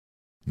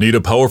Need a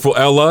powerful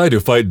ally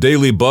to fight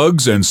daily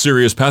bugs and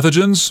serious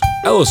pathogens?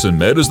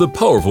 AllicinMed is the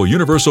powerful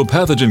universal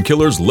pathogen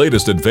killer's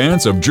latest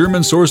advance of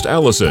German-sourced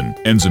allicin,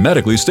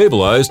 enzymatically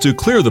stabilized to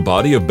clear the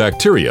body of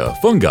bacteria,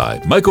 fungi,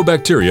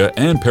 mycobacteria,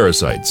 and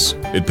parasites.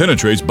 It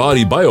penetrates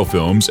body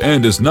biofilms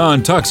and is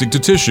non-toxic to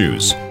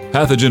tissues.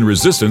 Pathogen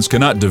resistance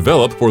cannot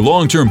develop for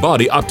long-term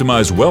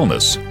body-optimized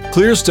wellness.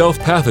 Clear stealth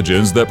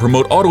pathogens that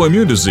promote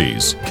autoimmune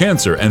disease,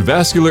 cancer and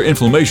vascular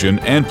inflammation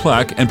and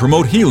plaque and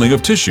promote healing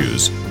of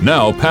tissues.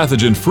 Now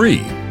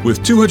pathogen-free.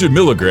 With 200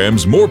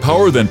 milligrams more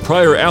power than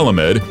prior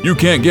Alamed, you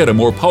can't get a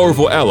more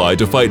powerful ally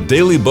to fight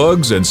daily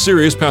bugs and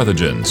serious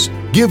pathogens.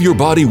 Give your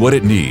body what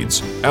it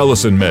needs.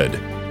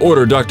 AllicinMed.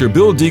 Order Dr.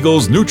 Bill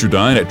Deagle's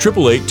Nutridyne at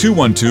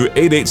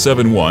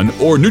 888-212-8871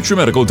 or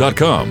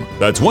NutriMedical.com.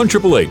 That's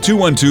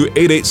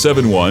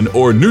 1-888-212-8871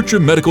 or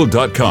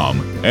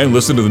NutriMedical.com. And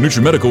listen to the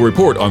NutriMedical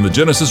Report on the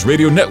Genesis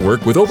Radio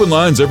Network with open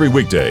lines every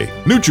weekday.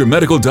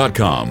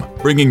 NutriMedical.com,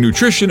 bringing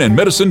nutrition and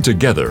medicine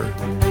together.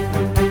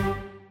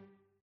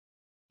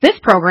 This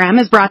program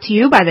is brought to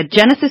you by the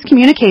Genesis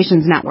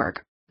Communications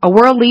Network, a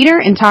world leader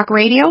in talk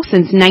radio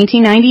since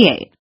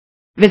 1998.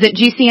 Visit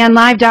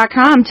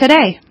GCNlive.com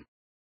today.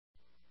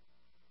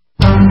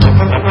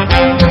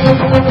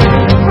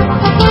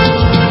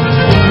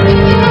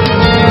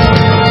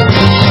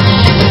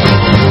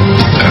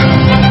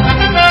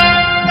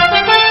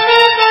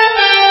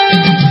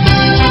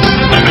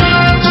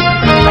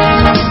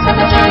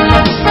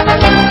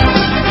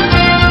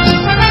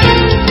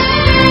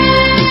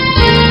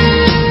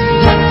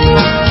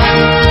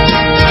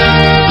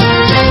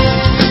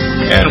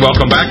 And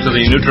welcome back to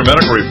the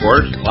NutriMedical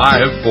Report,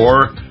 live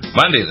for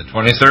Monday, the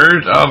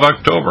 23rd of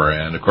October.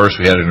 And, of course,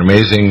 we had an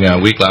amazing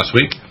week last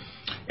week.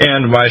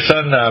 And my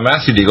son,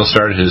 Matthew Deagle,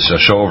 started his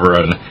show over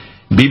on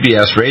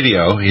BBS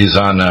Radio. He's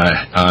on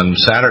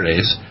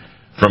Saturdays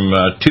from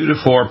 2 to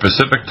 4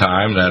 Pacific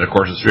time. That, of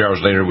course, is 3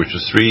 hours later, which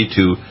is 3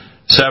 to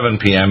 7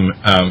 p.m.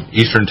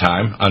 Eastern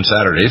time on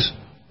Saturdays.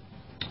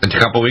 In a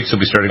couple of weeks, he'll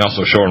be starting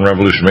also a show on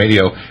Revolution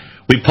Radio.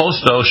 We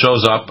post those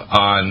shows up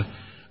on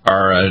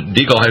our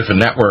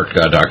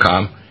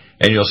Deagle-network.com,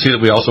 and you'll see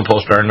that we also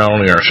post not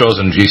only our shows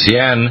on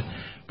GCN,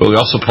 but we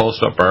also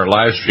post up our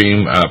live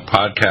stream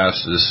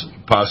podcasts,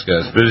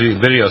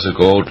 videos that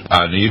go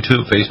on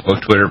YouTube, Facebook,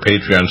 Twitter,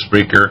 Patreon,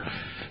 Spreaker,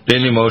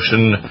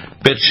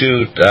 Dailymotion,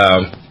 BitChute,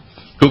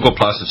 Google+,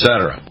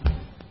 etc.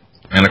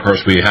 And, of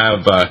course, we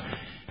have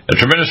a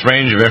tremendous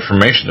range of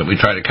information that we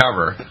try to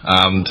cover.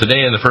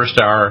 Today, in the first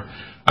hour,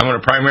 I'm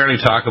going to primarily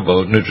talk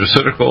about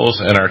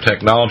nutraceuticals and our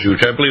technology,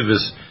 which I believe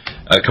is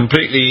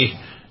completely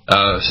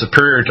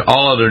superior to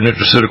all other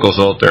nutraceuticals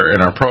out there,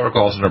 and our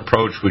protocols and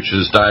approach, which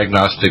is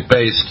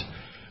diagnostic-based,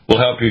 will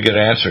help you get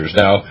answers.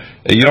 Now,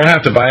 you don't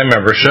have to buy a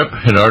membership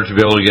in order to be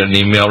able to get an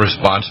email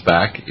response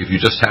back. If you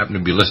just happen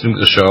to be listening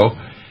to the show,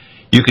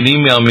 you can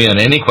email me on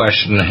any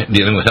question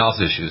dealing with health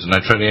issues, and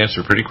I try to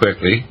answer pretty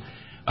quickly.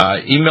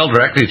 Email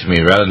directly to me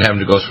rather than having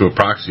to go through a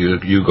proxy.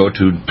 You go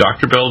to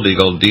Dr. Bill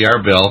Deagle,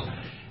 DRBill,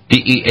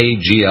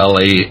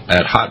 DEAGLA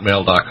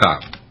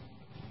 @hotmail.com.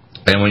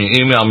 And when you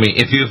email me,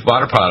 if you've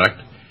bought a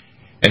product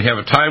and you have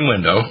a time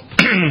window,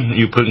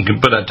 you can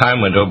put that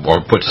time window,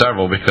 or put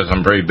several because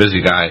I'm a very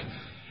busy guy,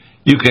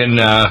 you can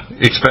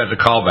expect a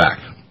call back.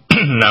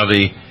 Now,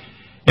 the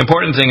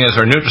important thing is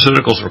our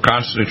nutraceuticals, we're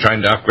constantly trying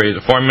to upgrade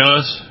the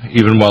formulas,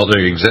 even while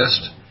they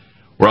exist.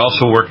 We're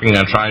also working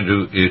on trying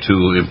to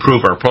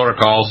improve our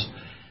protocols.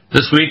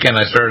 This weekend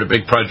I started a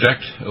big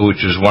project,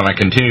 which is one I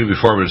continued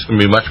before, but it's going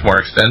to be much more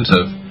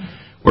extensive.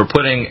 We're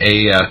putting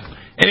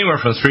anywhere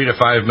from 3 to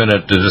 5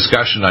 minute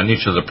discussion on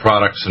each of the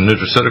products and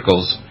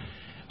nutraceuticals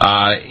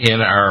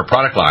in our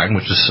product line,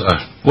 which is,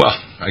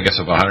 I guess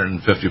of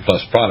 150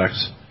 plus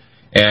products.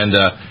 And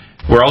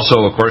we're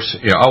also, of course,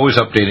 always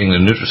updating the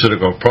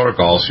nutraceutical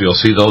protocols. So you'll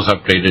see those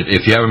updated.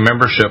 If you have a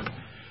membership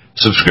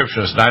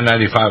subscription, it's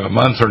 $9.95 a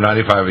month or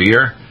 $95 a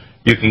year.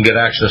 You can get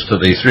access to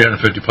the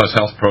 350 plus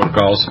health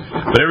protocols,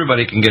 but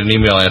everybody can get an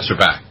email answer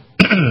back.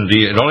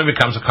 It only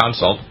becomes a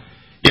consult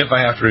if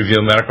I have to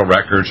review medical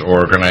records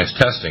or organize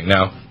testing.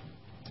 Now,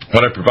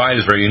 what I provide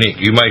is very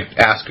unique. You might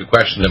ask a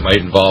question that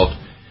might involve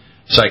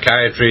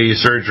psychiatry,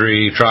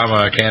 surgery,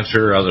 trauma,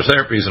 cancer, other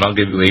therapies, and I'll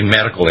give you a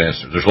medical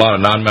answer. There's a lot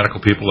of non-medical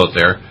people out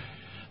there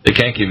that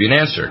can't give you an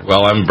answer.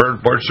 Well, I'm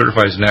board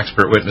certified as an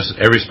expert witness in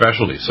every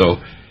specialty. So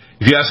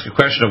if you ask a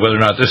question of whether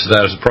or not this or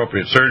that is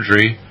appropriate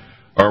surgery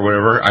or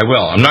whatever, I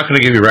will. I'm not going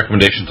to give you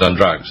recommendations on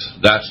drugs.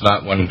 That's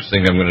not one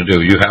thing I'm going to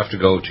do. You have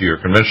to go to your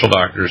conventional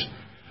doctors.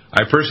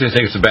 I personally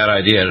think it's a bad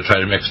idea to try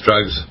to mix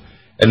drugs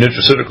and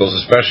nutraceuticals,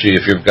 especially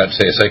if you've got,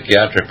 say, a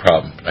psychiatric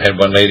problem. I had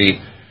one lady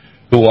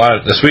who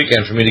wanted this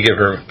weekend for me to give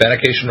her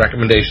medication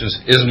recommendations.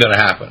 Isn't going to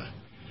happen.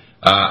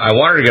 I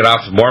wanted her to get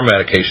off of more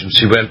medications.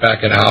 She went back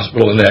in the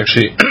hospital, and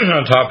actually,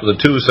 on top of the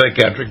 2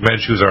 psychiatric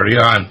meds she was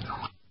already on,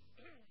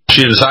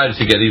 she decided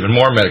to get even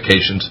more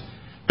medications.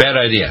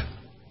 Bad idea.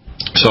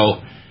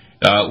 So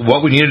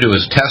what we need to do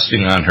is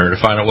testing on her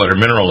to find out what her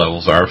mineral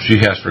levels are. If she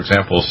has, for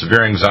example,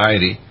 severe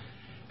anxiety,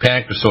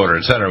 panic disorder,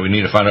 etc., we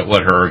need to find out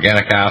what her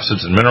organic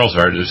acids and minerals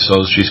are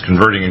so she's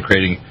converting and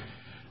creating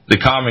the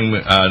calming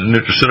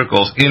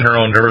nutraceuticals in her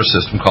own nervous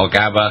system called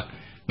GABA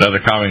and other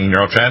calming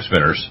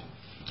neurotransmitters.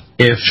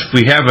 If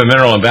we have a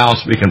mineral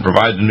imbalance, we can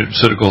provide the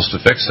nutraceuticals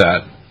to fix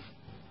that.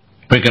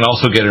 We can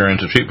also get her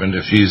into treatment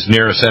if she's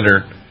near a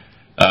center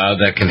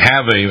that can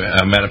have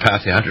a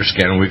metapathy hunter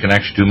scan. We can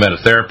actually do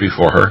methatherapy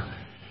for her.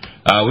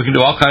 We can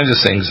do all kinds of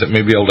things that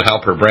may be able to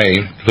help her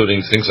brain,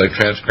 including things like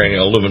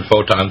transcranial lumen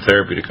photon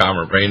therapy to calm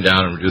her brain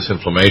down and reduce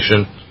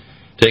inflammation,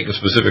 taking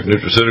specific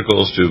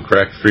nutraceuticals to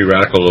correct free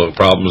radical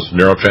problems,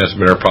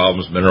 neurotransmitter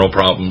problems, mineral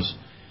problems.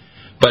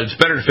 But it's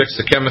better to fix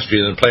the chemistry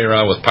than playing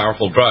around with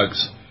powerful drugs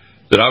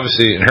that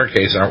obviously, in her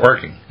case, aren't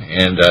working.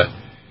 And,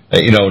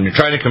 when you're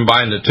trying to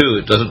combine the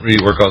two, it doesn't really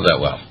work out that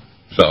well.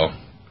 So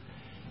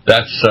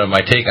that's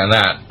my take on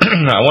that.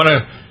 I want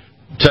to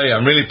tell you,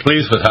 I'm really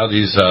pleased with how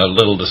these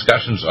little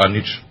discussions on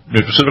each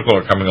nutraceutical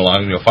are coming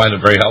along, and you'll find them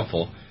very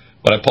helpful.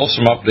 When I post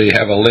them up, they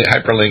have a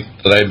hyperlink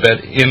that I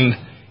embed in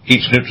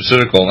each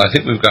nutraceutical, and I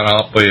think we've gone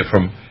all the way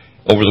from,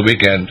 over the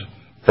weekend,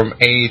 from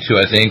A to,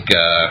 I think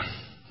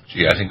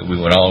we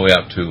went all the way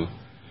up to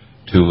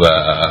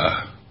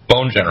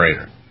bone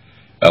generator,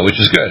 which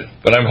is good.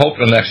 But I'm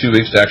hoping in the next few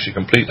weeks to actually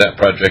complete that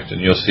project, and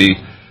you'll see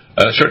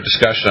a short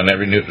discussion on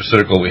every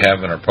nutraceutical we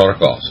have in our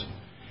protocols.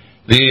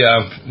 The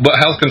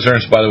health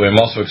concerns, by the way, I'm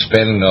also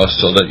expanding those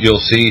so that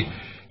you'll see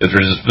if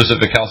there's a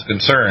specific health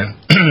concern,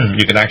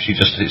 you can actually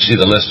just see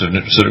the list of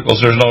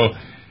nutraceuticals. There's no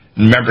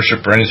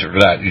membership or anything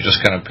for that. You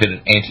just kind of put in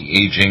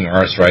anti-aging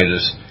or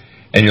arthritis,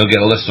 and you'll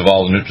get a list of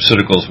all the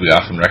nutraceuticals we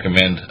often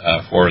recommend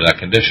for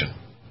that condition.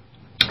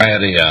 I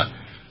had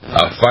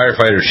a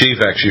firefighter chief,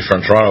 actually,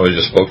 from Toronto I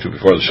just spoke to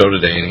before the show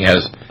today, and he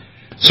has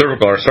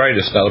cervical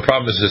arthritis. Now, the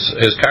problem is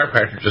his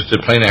chiropractor just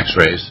did plain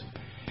x-rays,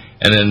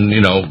 and then,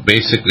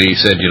 basically he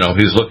said,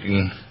 he's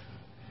looking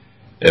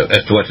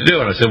as to what to do.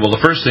 And I said, well, the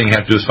first thing you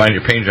have to do is find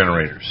your pain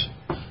generators.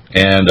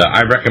 And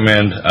I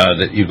recommend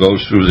that you go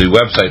through the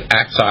website,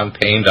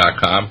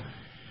 axonpain.com.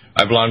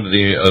 I belong to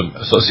the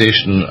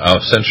Association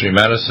of Sensory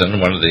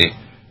Medicine, one of the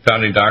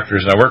founding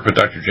doctors, and I worked with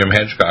Dr. Jim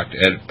Hedgecock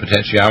at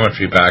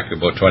potentiometry back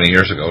about 20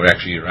 years ago,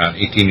 actually around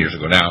 18 years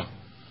ago now.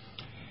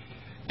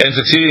 And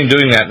succeeded in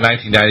doing that in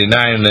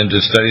 1999, and then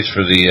did studies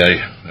for the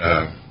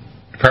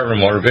Department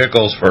of Motor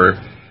Vehicles for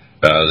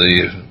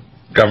the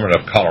government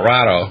of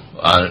Colorado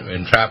on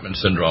entrapment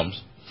syndromes,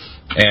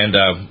 and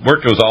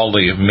worked with all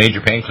the major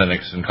pain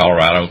clinics in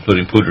Colorado,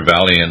 including Poudre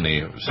Valley and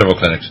the several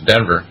clinics in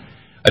Denver,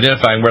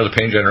 identifying where the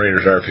pain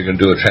generators are if you can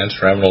do a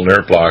transfemoral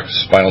nerve block,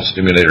 spinal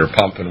stimulator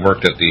pump, and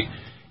worked at the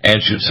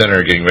Anschutz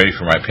Center getting ready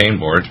for my pain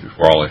boards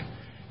before all the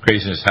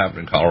craziness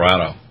happened in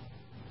Colorado.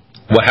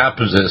 What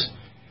happens is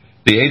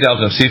the A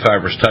delta and C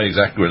fibers tell you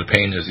exactly where the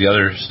pain is. The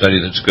other study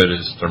that's good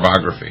is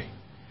thermography.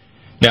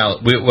 Now,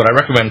 what I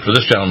recommend for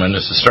this gentleman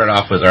is to start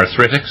off with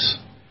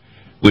arthritics,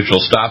 which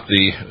will stop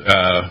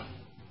the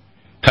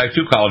type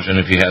 2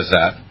 collagen if he has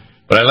that.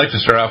 But I'd like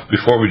to start off,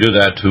 before we do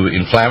that, to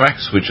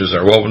Inflamex, which is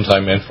our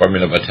wovenzyme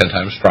formula about 10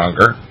 times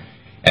stronger,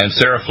 and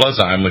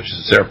Seraflozyme, which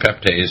is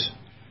serapeptase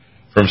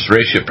from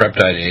Serratia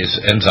peptidase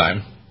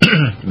enzyme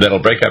that'll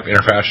break up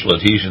interfascial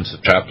adhesions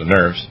that trap the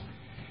nerves.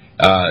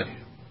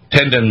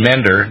 Tendon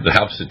mender that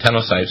helps the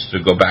tenocytes to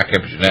go back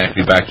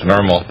epigenetically back to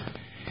normal.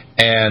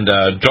 And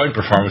joint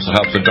performance will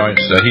help the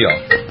joints heal.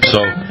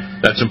 So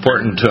that's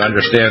important to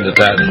understand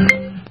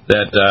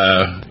that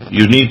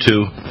you need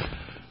to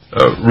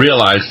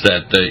realize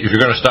that if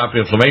you're going to stop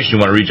the inflammation,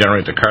 you want to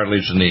regenerate the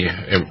cartilage and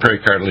the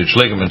pericartilage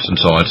ligaments and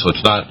so on. So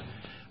it's not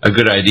a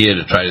good idea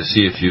to try to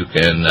see if you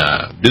can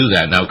do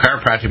that. Now,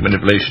 chiropractic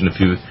manipulation,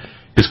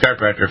 his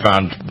chiropractor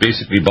found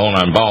basically bone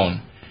on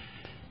bone,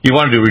 you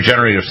want to do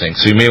regenerative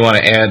things. So you may want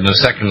to add in the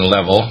second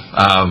level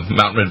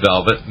Mountain Red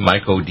Velvet,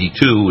 Myco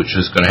D2, which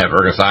is going to have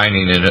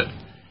ergothioneine in it.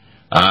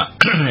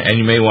 And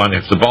you may want,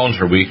 if the bones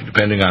are weak,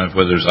 depending on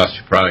whether there's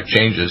osteoporotic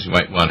changes, you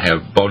might want to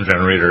have Bone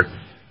Generator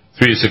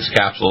 3 to 6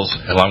 capsules,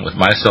 along with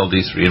Mycel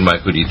D3 and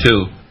Myco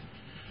D2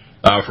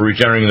 for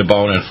regenerating the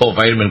bone, and full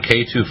vitamin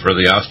K2 for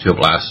the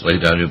osteoblasts to lay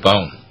down new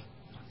bone.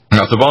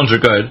 Now, if the bones are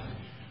good,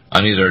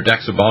 on either a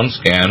DEXA bone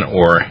scan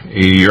or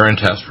a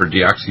urine test for the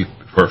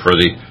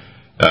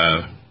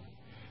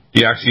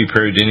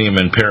deoxypyridinium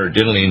and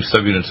pyridinoline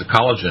subunits of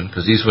collagen,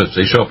 because these, if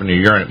they show up in your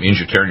urine, it means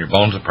you're tearing your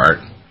bones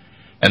apart.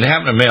 And they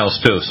happen in males,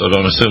 too, so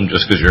don't assume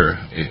just because you're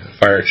a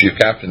fire chief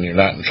captain you're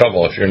not in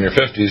trouble. If you're in your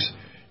 50s,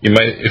 you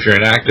might, if you're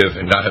inactive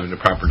and not having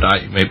the proper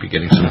diet, you might be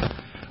getting some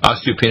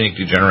osteopenic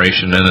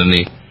degeneration, and then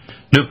the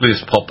nucleus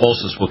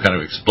pulposus will kind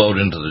of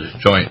explode into the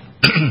joint.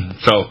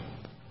 So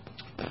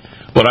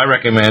what I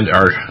recommend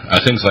are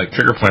things like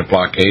trigger point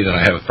blockade, and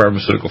I have a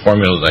pharmaceutical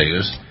formula that I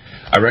use.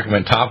 I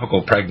recommend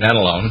topical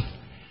pregnenolone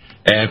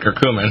and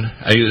curcumin.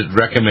 I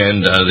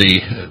recommend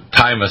the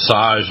Thai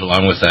massage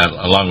along with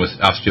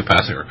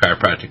osteopathic or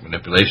chiropractic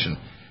manipulation.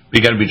 But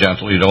you got to be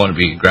gentle. You don't want to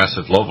be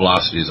aggressive. Low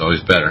velocity is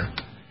always better.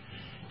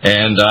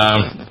 And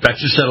that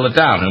should settle it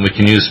down. And we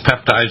can use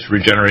peptides for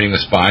regenerating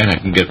the spine. I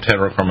can give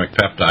heterochromic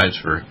peptides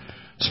for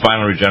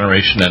spinal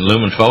regeneration, and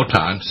lumen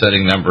photon,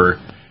 setting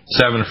number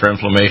 7 for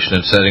inflammation,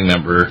 and setting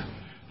number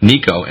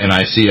NICO,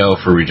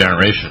 N-I-C-O, for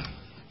regeneration.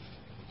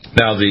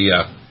 Now,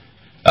 the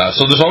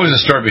So there's always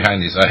a story behind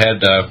these. I had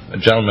a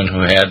gentleman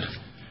who had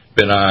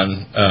been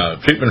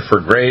on treatment for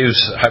Graves'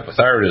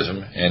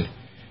 hypothyroidism,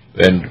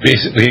 and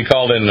basically he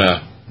called in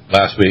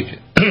last week.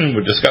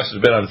 We discussed it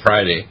a bit on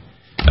Friday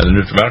at the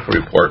NutriMedical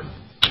report.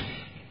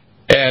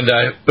 And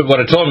what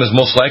I told him is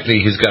most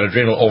likely he's got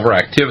adrenal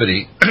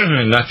overactivity,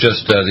 not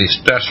just the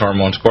stress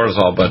hormones,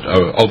 cortisol, but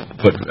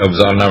output of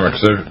his autonomic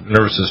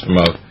nervous system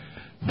of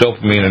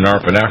dopamine and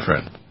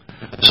norepinephrine.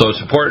 So it's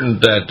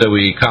important that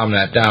we calm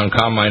that down.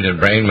 Calm Mind and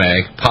Brain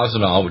Mag,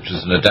 Posinol, which is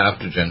an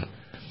adaptogen,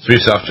 3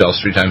 soft gels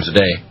 3 times a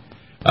day.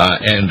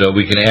 And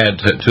we can add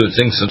to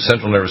things in the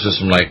central nervous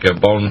system like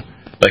bone,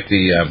 like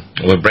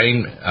the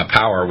brain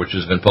power, which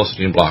is an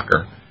vinpocetine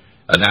blocker,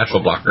 a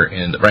natural blocker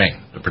in the brain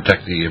to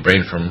protect the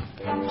brain from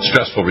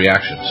stressful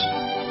reactions.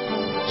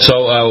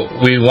 So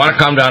we want to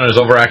calm down his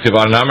overactive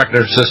autonomic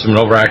nervous system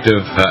and overactive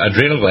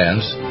adrenal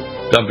glands,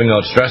 dumping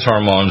out stress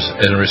hormones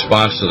in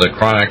response to the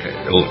chronic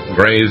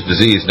Graves'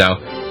 disease.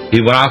 Now, he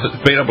went off with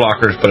beta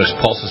blockers, but his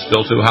pulse is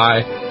still too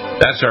high.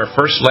 That's our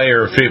first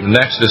layer of treatment.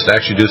 Next is to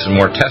actually do some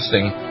more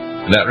testing,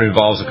 and that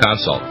involves a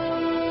consult.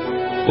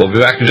 We'll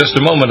be back in just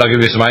a moment. I'll give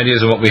you some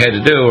ideas of what we had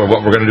to do or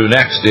what we're going to do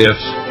next if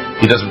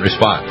he doesn't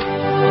respond.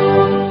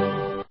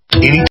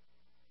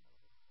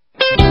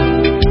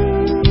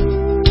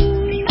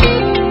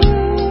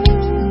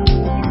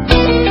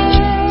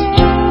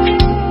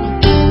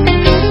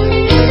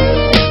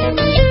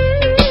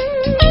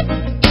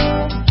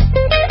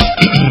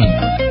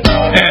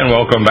 And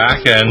welcome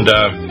back. And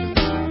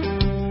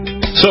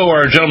so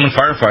our gentleman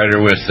firefighter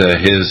with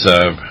his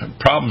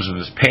problems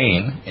with his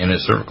pain in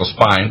his cervical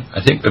spine, I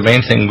think the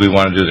main thing we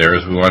want to do there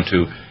is we want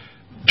to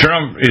turn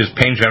on his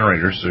pain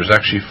generators. There's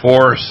actually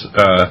 4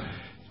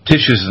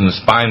 tissues in the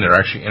spine that are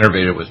actually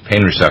innervated with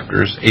pain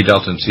receptors, A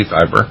delta and C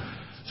fiber.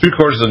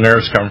 3/4 of the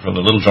nerves come from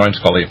the little joints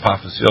called the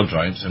apophyseal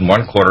joints, and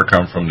 1/4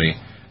 come from the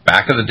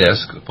back of the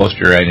disc, the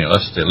posterior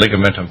annulus, the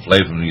ligamentum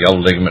flavum, the yellow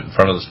ligament in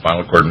front of the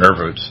spinal cord nerve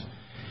roots,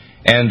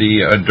 and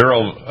the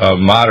dural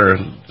mater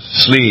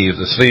sleeve,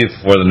 the sleeve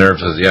for the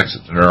nerves as they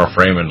exit the neural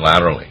foramen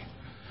laterally.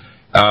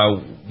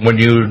 When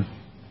you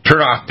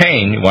turn off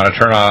pain, you want to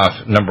turn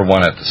off, number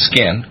 1, at the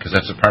skin, because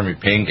that's a primary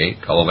pain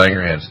gate called the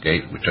Langerhans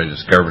gate, which I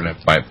discovered in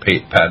my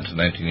patents in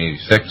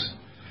 1986.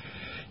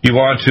 You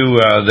want to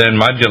then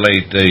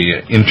modulate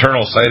the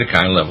internal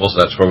cytokine levels.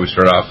 That's where we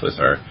start off with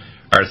our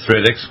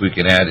arthritics. We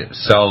can add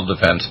Cell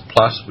Defense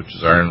Plus, which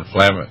is our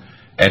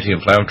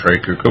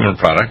anti-inflammatory curcumin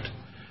product.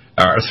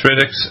 Our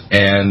arthritics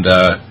and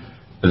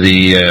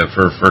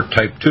for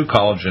type 2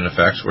 collagen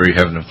effects, where you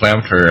have an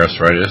inflammatory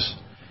arthritis.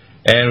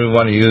 And we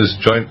want to use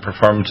Joint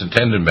Performance and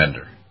Tendon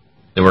Bender.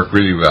 They work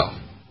really well.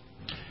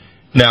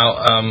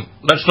 Now,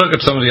 let's look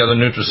at some of the other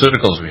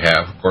nutraceuticals we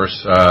have. Of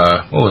course,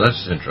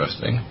 that's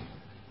interesting.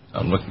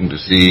 I'm looking to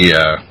see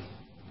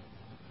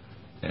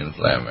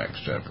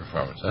Inflamex Joint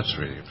Performance. That's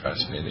really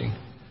fascinating.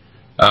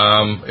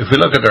 If we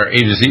look at our A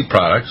to Z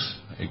products,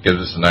 it gives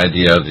us an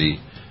idea of the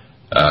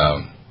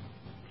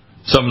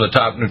some of the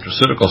top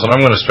nutraceuticals. And I'm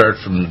going to start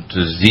from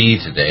to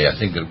Z today. I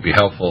think it would be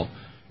helpful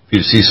if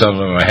you see some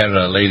of them. I had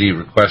a lady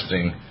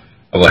requesting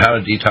about how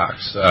to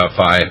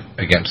detoxify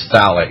against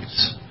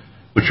phthalates,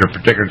 which are a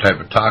particular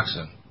type of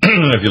toxin.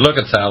 If you look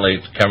at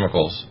phthalate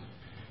chemicals,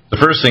 the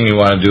first thing you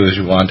want to do is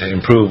you want to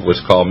improve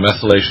what's called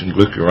methylation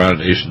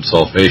glucuronidation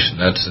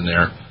sulfation. That's in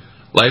their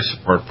life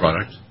support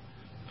product.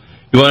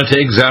 You want to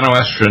take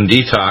xenoestrogen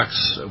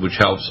detox, which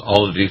helps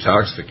all the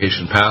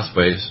detoxification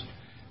pathways.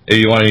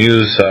 You want to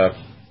use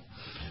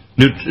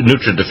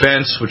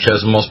NutriDefense, which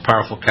has the most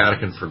powerful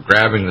catechin for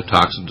grabbing the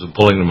toxins and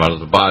pulling them out of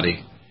the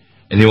body.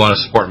 And you want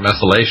to support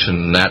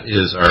methylation, and that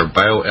is our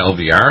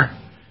BioLVR,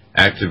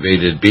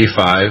 activated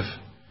B5,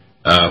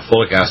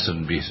 folic acid,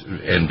 and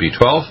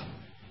B12.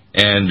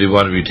 And you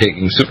want to be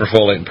taking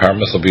superfolate and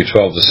pyromethyl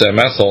B12. The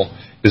methyl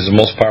is the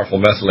most powerful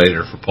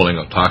methylator for pulling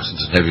out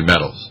toxins and heavy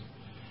metals.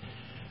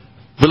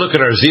 If we look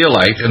at our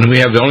zeolite, and we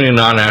have the only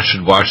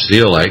non-acid wash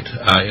zeolite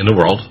in the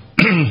world,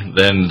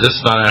 then this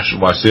non-acid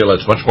wash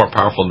zeolite is much more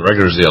powerful than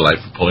regular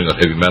zeolite for pulling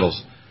out heavy metals.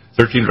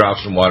 13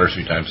 drops in water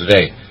 3 times a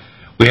day.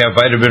 We have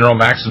Vitamin Mineral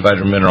Max and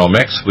Vitamin Mineral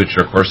Mix, which,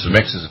 of course, the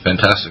mix is a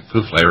fantastic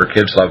food flavor.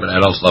 Kids love it,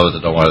 adults love it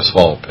that don't want to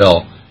swallow a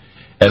pill.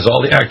 Has all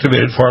the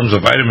activated forms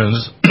of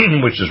vitamins,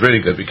 which is really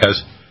good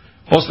because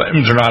most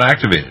vitamins are not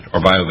activated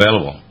or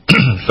bioavailable.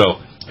 So,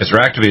 as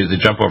they're activated,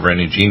 they jump over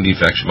any gene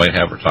defects you might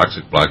have or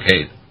toxic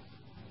blockade.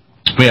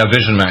 We have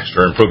Vision Max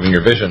for improving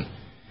your vision.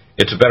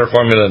 It's a better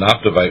formula than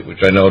Optivite,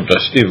 which I know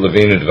Steve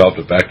Levine developed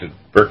it back at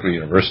Berkeley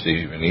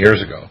University many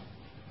years ago.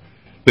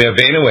 We have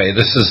Vein-Away.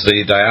 This is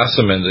the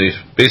diacemin,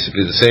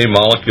 basically the same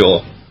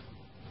molecule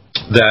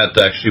that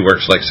actually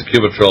works like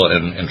sacubitril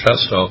and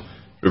Entresto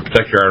to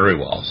protect your artery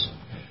walls.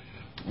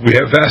 We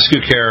have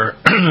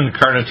Vascucare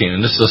carnitine,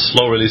 and this is a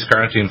slow-release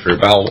carnitine for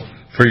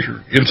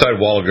your inside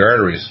wall of your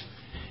arteries.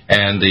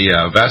 And the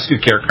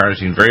Vascucare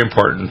carnitine, very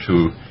important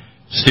to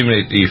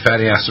stimulate the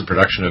fatty acid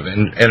production of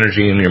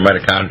energy in your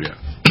mitochondria.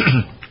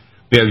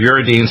 We have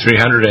Uridine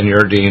 300 and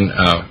Uridine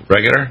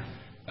regular.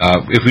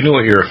 If we knew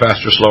what your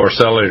faster, slower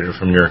cell rate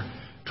from your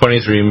 12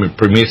 23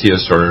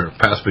 Prometheus or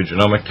pathway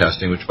genomic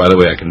testing, which, by the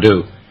way, I can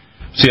do.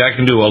 See, I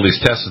can do all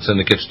these tests that send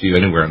the kits to you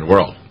anywhere in the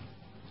world.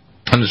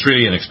 And it's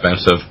really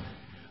inexpensive.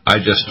 I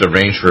just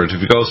arrange for it.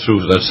 If you go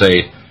through, let's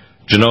say,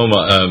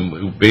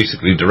 Genoma,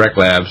 basically direct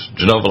labs,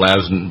 Genova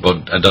labs, and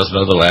about a dozen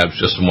other labs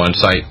just in one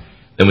site.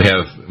 Then we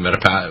have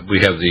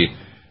the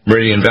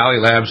Meridian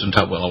Valley labs in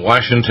Tutwiler,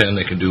 Washington.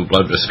 They can do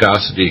blood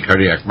viscosity,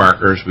 cardiac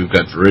markers. We've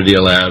got Viridia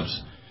labs,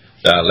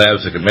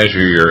 labs that can measure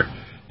your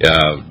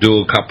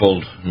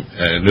dual-coupled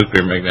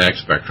nuclear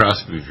magnetic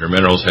spectroscopy of your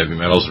minerals, heavy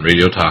metals, and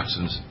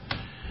radiotoxins.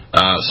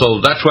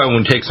 So that's why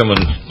when we take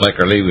someone like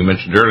our lady we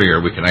mentioned earlier,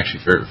 we can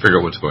actually figure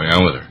out what's going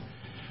on with her.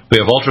 We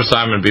have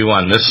ultrasimon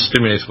B1. This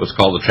stimulates what's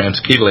called the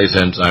transketolase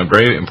enzyme,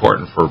 very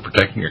important for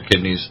protecting your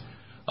kidneys,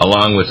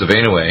 along with the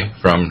Vein-Away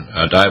from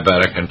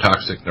diabetic and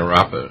toxic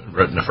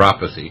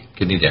nephropathy,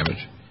 kidney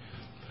damage.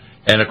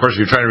 And, of course,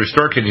 if you're trying to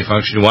restore kidney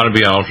function, you want to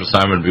be on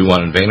ultrasimon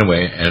B1 and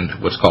Vein-Away and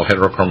what's called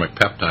heterochromic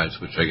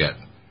peptides, which I get,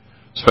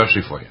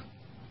 especially for you.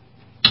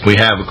 We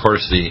have, of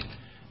course, the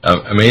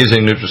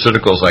amazing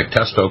nutraceuticals like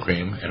Testo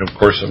Cream, and, of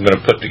course, I'm going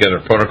to put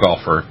together a protocol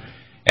for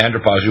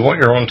andropause. You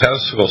want your own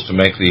testicles to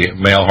make the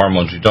male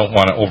hormones. You don't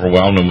want to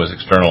overwhelm them with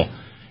external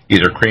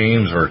either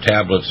creams or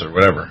tablets or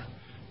whatever.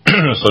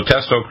 So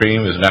Testo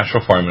Cream is a natural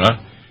formula.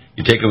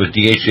 You take it with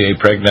DHEA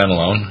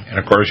pregnenolone, and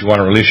of course you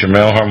want to release your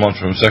male hormones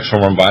from sex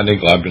hormone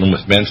binding globulin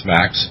with Men's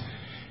Max,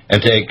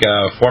 and take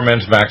 4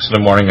 Men's Max in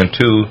the morning and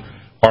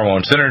 2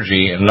 Hormone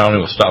Synergy, and not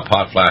only will stop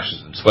hot flashes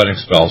and sweating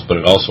spells,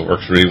 but it also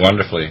works really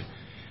wonderfully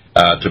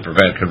to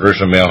prevent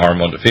conversion of male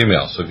hormone to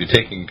female. So if you're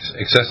taking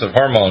excessive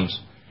hormones,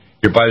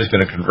 your body's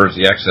going to convert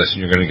the excess,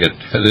 and you're going to get,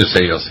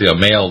 you'll see a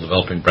male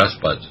developing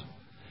breast buds.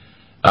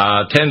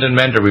 Tendon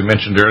Mender, we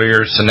mentioned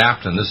earlier.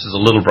 Synaptin, this is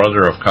a little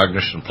brother of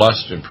Cognition Plus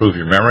to improve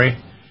your memory.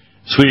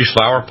 Swedish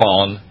flower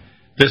pollen,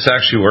 this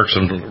actually works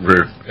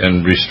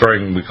in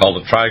restoring, we call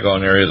the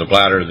trigone area of the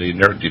bladder, the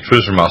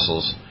detrusor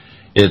muscles.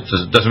 It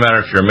doesn't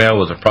matter if you're a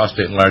male with a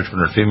prostate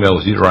enlargement or female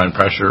with uterine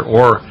pressure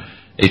or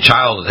a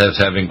child that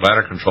is having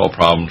bladder control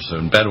problems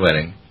and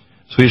bedwetting.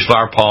 Swedish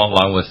flower pollen,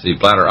 along with the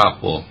bladder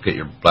up, will get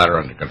your bladder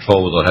under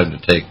control without having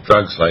to take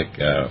drugs like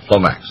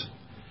Flomax.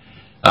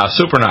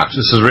 Supernox,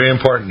 this is really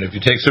important. If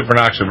you take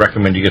Supernox, I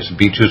recommend you get some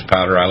beet juice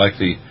powder. I like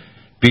the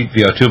Beet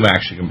VO2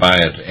 Max you can buy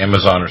at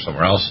Amazon or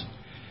somewhere else.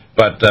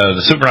 But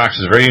the Supernox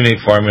is a very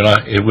unique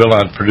formula. It will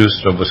not produce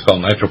what's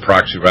called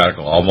nitroperoxy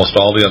radical. Almost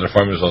all the other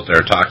formulas out there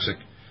are toxic.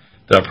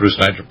 They'll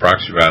produce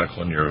nitroperoxy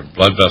radical in your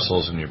blood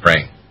vessels and your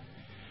brain.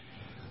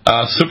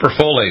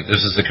 Superfolate,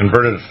 this is the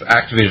converted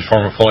activated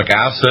form of folic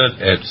acid.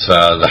 It's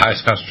the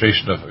highest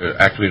concentration of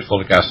activated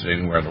folic acid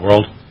anywhere in the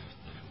world.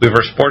 We have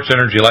our Sports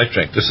Energy Life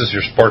Drink. This is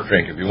your sport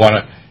drink. If you want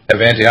to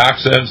have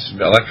antioxidants,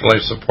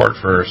 electrolyte support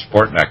for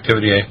sport and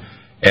activity,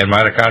 and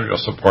mitochondrial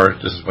support,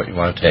 this is what you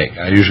want to take.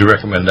 I usually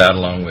recommend that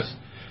along with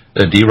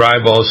the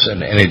D-ribose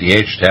and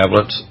NADH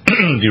tablets.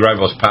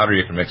 D-ribose powder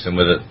you can mix in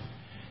with it,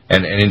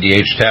 and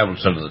NADH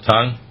tablets under the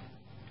tongue.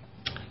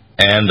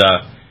 And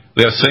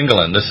we have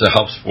Singolin. This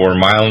helps for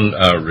mild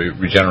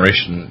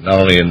regeneration, not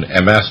only in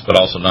MS, but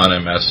also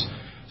non-MS,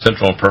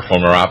 central and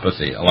peripheral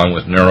neuropathy, along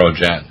with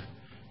Neurogen,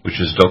 which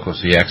is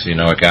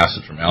docosahexaenoic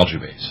acid from algae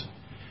base.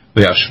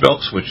 We have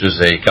Schmilks, which is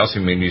a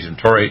calcium magnesium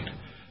taurate.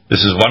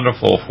 This is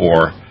wonderful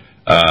for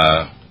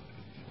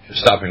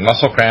stopping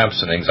muscle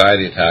cramps and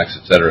anxiety attacks,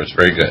 etc. It's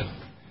very good.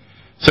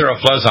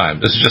 Seroflozyme.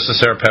 This is just a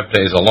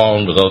serapeptase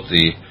alone without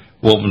the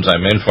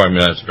Wolbenzyme N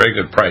formula. It's a very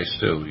good price,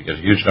 too. You get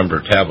a huge number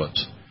of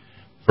tablets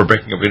for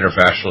breaking up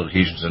interfascial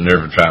adhesions and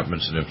nerve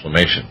entrapments and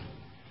inflammation.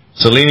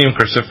 Selenium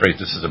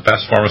cruciferate. This is the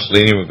best form of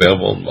selenium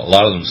available. A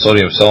lot of them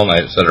sodium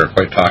selenite, etc. are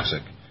quite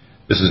toxic.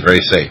 This is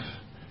very safe.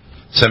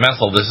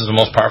 Semethyl. This is the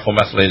most powerful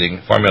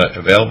methylating formula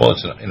available.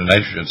 It's in a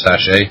nitrogen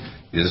sachet.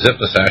 You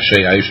zip the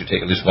sachet. I usually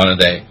take at least one a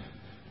day,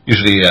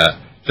 usually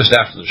just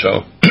after the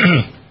show.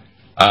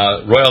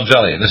 Royal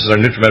Jelly. And this is our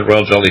NutriMed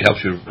Royal Jelly.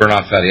 Helps you burn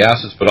off fatty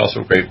acids, but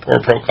also great pro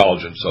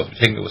collagen. So if you're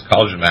taking it with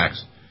Collagen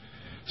Max,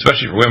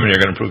 especially for women, you're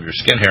going to improve your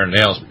skin, hair, and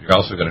nails, but you're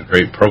also going to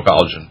create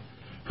pro-collagen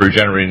for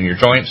regenerating your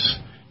joints,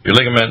 your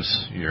ligaments,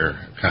 your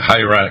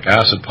hyaluronic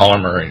acid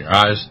polymer in your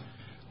eyes,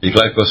 the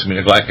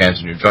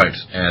glycosaminoglycans in your joints,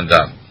 and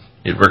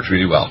it works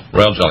really well.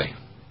 Royal Jelly.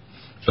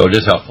 So it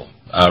is helpful.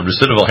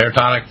 Recidival hair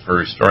tonic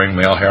for restoring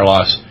male hair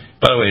loss.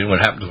 By the way,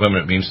 what happens to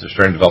women, it means they're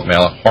starting to develop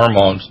male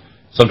hormones,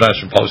 sometimes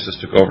from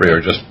polycystic ovary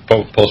or just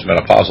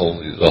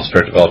postmenopausal, they'll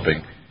start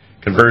developing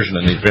conversion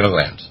in the adrenal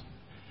glands.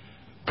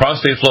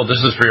 Prostate flow,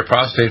 this is for your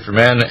prostate for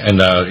men, and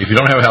if you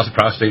don't have a healthy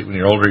prostate when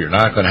you're older, you're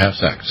not going to have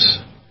sex.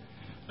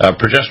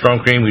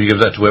 Progesterone cream, we give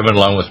that to women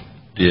along with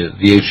the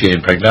DHEA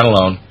and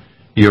pregnenolone.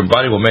 Your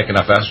body will make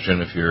enough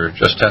estrogen. If you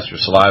just test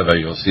your saliva,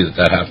 you'll see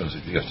that happens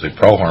if you get the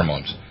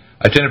pro-hormones.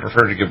 I tend to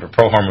prefer to give a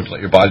pro-hormone to let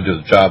your body do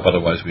the job,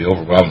 otherwise we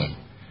overwhelm them.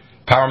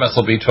 Power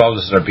methyl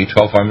B12, this is our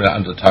B12 formula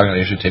under the tongue, and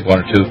I usually take 1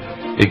 or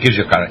 2. It gives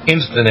you kind of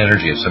instant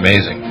energy. It's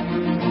amazing.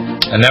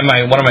 And then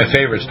one of my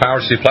favorites, Power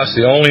C Plus,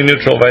 the only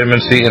neutral vitamin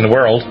C in the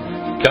world.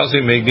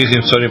 Calcium,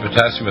 magnesium, sodium,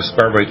 potassium,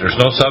 ascorbate.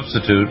 There's no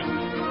substitute,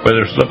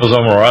 whether it's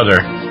liposome or other.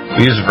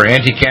 We use it for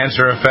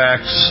anti-cancer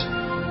effects,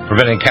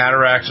 preventing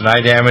cataracts and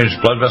eye damage,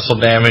 blood vessel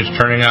damage,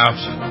 turning off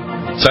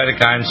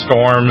cytokine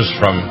storms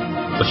from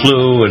the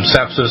flu and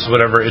sepsis,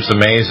 whatever. It's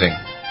amazing.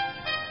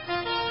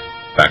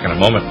 Back in a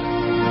moment.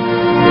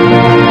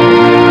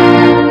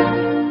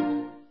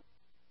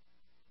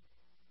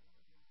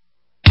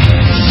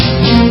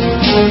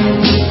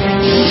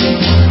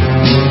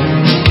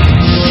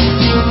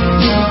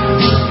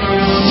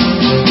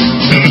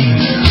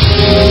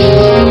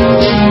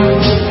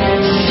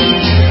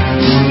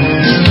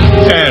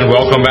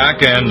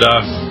 And,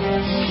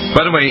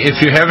 by the way,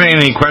 if you have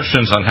any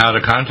questions on how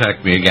to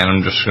contact me, again, I'm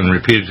just going to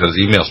repeat it because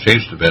the email's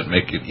changed a bit,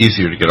 make it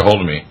easier to get a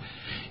hold of me.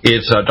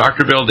 It's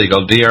Dr. Bill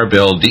Deagle,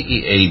 drbill,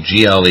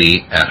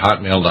 Deagle,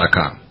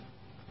 @hotmail.com.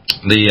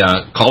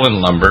 The call-in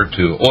number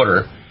to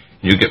order,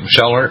 you get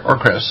Michelle or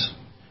Chris,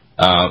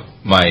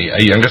 my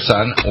youngest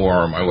son,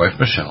 or my wife,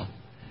 Michelle.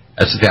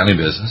 That's the family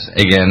business.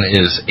 Again,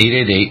 is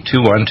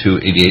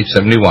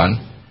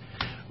 888-212-8871.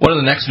 One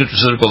of the next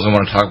nutraceuticals I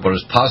want to talk about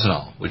is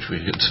Posinol, which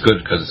it's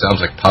good because it sounds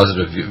like a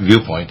positive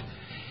viewpoint.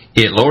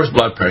 It lowers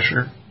blood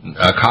pressure,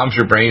 calms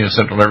your brain and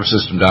central nervous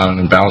system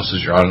down, and balances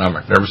your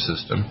autonomic nervous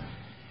system.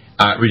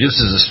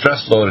 Reduces the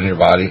stress load in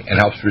your body and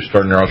helps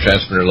restore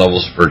neurotransmitter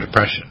levels for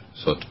depression.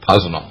 So it's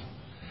Posinol.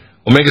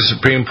 Omega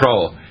Supreme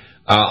Pro.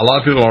 A lot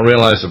of people don't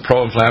realize that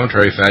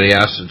pro-inflammatory fatty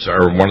acids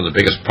are one of the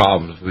biggest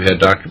problems. We had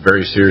Dr.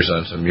 Barry Sears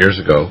on some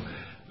years ago,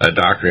 a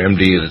Dr.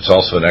 MD that's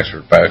also an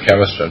expert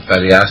biochemist on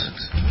fatty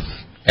acids.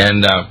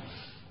 And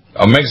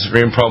Omega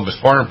Supreme Pro is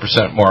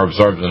 400% more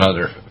absorbed than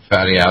other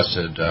fatty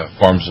acid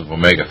forms of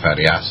omega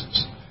fatty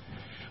acids.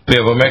 We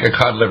have Omega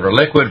Cod Liver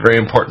Liquid, very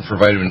important for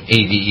vitamin A,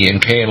 D, E,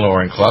 and K and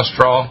lowering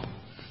cholesterol.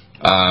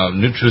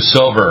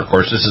 NutriSilver, of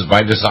course, this is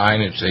my design.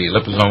 It's a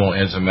liposomal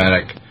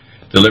enzymatic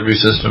delivery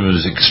system. It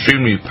is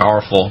extremely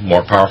powerful,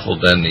 more powerful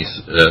than the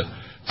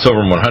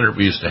Silver 100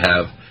 we used to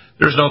have.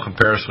 There's no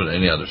comparison with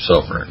any other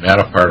silver,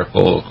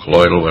 nanoparticle,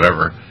 colloidal,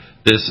 whatever.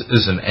 This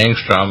is an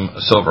angstrom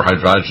silver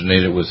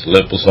hydrogenated with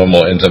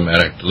liposomal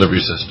enzymatic delivery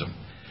system.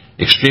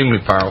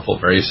 Extremely powerful,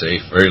 very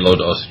safe, very low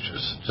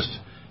dosages. Just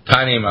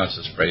tiny amounts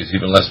of sprays,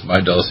 even less than my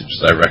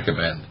dosages I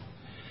recommend.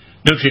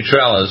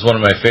 NutriTrell is one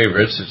of my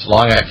favorites. It's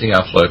long-acting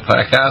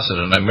alpha-lipoic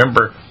acid, and I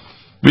remember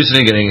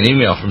recently getting an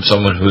email from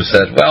someone who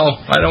said,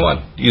 well, I don't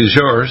want to use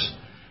yours.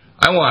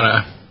 I want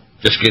to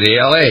just get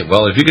ALA.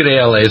 Well, if you get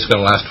ALA, it's going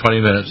to last 20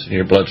 minutes in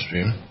your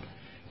bloodstream.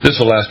 This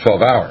will last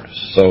 12 hours,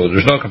 so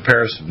there's no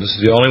comparison. This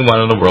is the only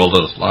one in the world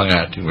that has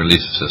long-acting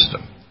release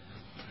system.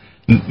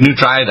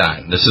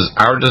 Nutriodine. This is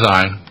our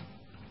design.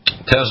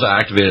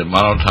 Tesla-activated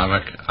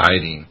monatomic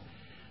iodine.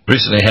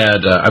 Recently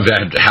I've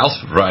had health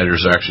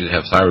providers actually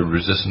that have thyroid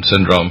resistance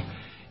syndrome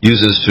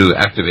uses to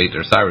activate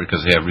their thyroid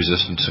because they have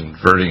resistance in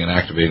converting and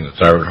activating the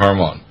thyroid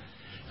hormone.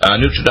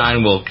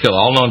 Nutriodine will kill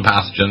all known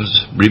pathogens,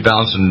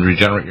 rebalance and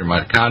regenerate your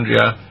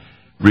mitochondria,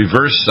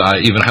 reverse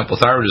even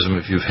hypothyroidism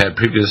if you've had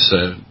previous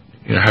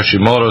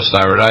Hashimoto's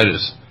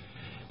thyroiditis.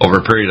 Over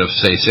a period of,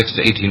 say, 6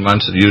 to 18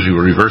 months, it usually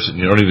will reverse it, and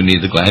you don't even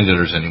need the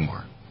glandulars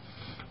anymore.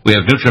 We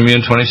have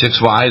NutriMune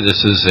 26Y. This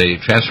is a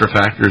transfer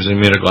factors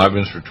and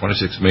immunoglobulins for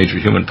 26 major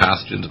human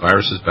pathogens,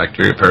 viruses,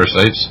 bacteria,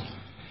 parasites.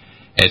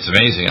 It's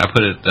amazing. I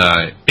put it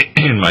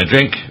in my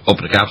drink,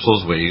 open the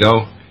capsules, away you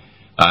go.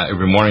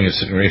 Every morning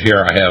it's sitting right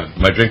here. I have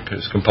my drink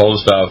is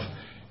composed of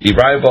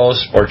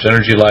E-ribose, Sports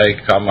Energy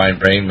Like, Calm Mind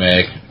Brain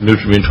Mag,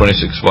 NutriMune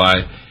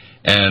 26Y,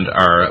 and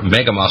our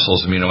mega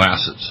muscles amino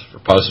acids for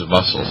positive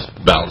muscles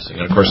balancing.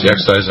 And of course the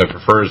exercise I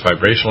prefer is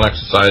vibrational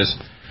exercise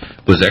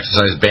with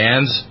exercise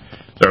bands.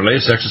 Our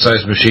latest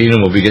exercise machine, and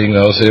we'll be getting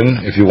those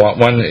in if you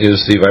want one,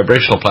 is the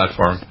vibrational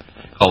platform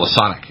called a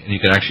Sonic. And you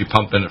can actually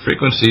pump in the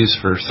frequencies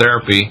for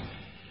therapy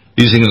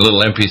using a little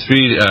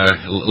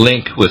MP3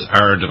 link with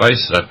our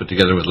device that I put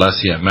together with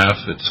less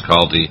EMF. It's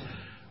called the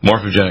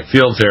morphogenic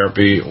field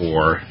therapy,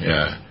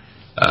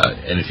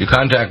 and if you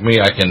contact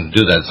me, I can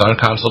do that. It's on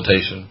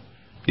consultation.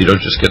 You don't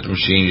just get the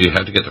machine, you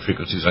have to get the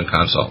frequencies on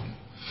consult.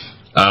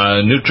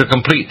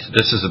 NutriComplete.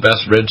 This is the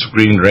best red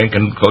green drink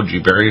and goji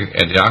berry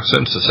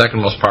antioxidants, the second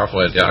most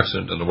powerful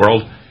antioxidant in the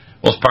world.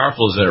 Most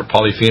powerful is their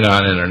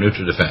polyphenol and their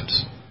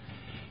NutriDefense.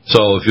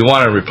 So if you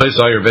want to replace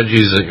all your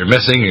veggies that you're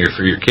missing or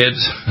for your kids,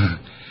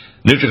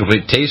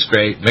 NutriComplete tastes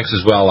great,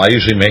 mixes well. I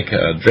usually make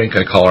a drink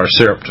I call our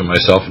syrup to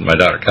myself and my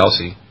daughter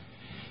Kelsey.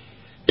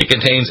 It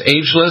contains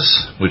ageless,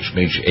 which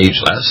makes you age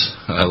less,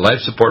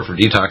 life support for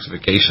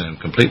detoxification and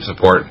complete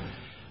support,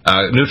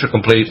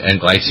 NutriComplete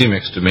and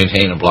glycemics to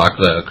maintain and block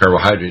the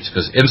carbohydrates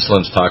because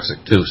insulin's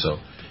toxic too,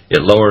 so it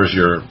lowers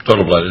your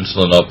total blood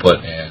insulin output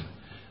and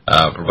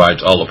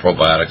provides all the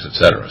probiotics,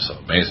 etc.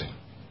 So amazing.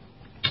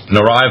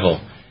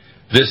 Neurival.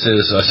 This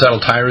is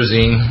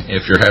acetyltyrosine.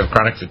 If you have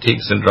chronic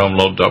fatigue syndrome,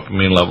 low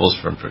dopamine levels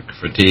from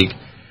fatigue,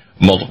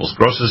 multiple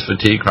sclerosis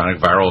fatigue,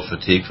 chronic viral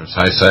fatigue from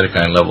high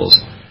cytokine levels,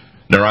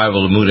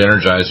 Neurival, the mood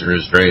energizer,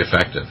 is very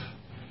effective.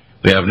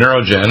 We have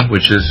Neurogen,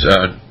 which is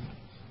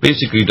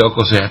basically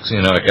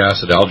docosahexaenoic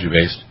acid,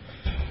 algae-based.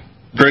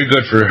 Very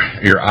good for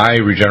your eye,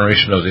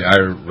 regeneration of the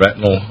eye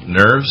retinal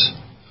nerves,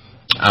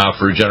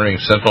 for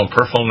regenerating central and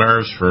peripheral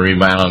nerves, for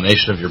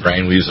remyelination of your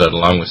brain. We use that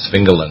along with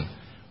sphingolin,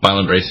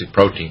 myelin basic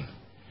protein.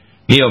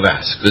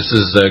 Neovasc, this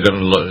is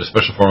going to look a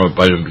special form of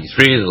vitamin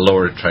B3 to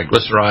lower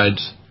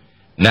triglycerides.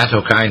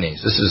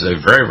 Nattokinase, this is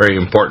a very, very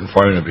important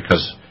formula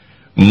because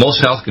most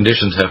health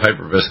conditions have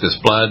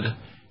hyperviscous blood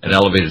and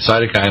elevated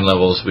cytokine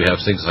levels. We have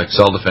things like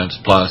Cell Defense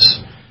Plus,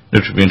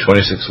 Nutribune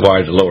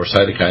 26Y to lower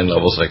cytokine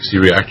levels like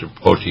C-reactive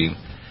protein.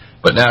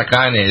 But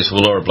nattokinase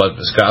will lower blood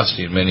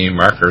viscosity and many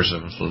markers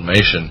of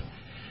inflammation.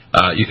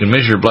 You can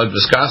measure blood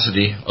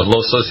viscosity,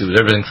 although associated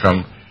with everything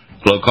from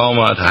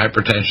glaucoma to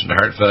hypertension to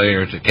heart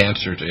failure to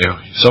cancer to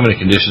so many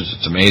conditions.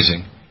 It's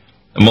amazing.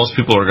 And most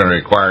people are going to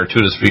require 2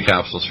 to 3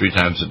 capsules 3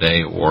 times a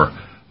day or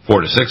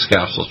 4 to 6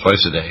 capsules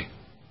twice a day.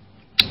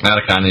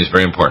 Nattokinase is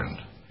very important.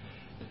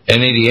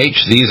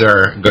 NADH, these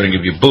are going to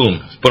give you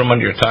boom. Put them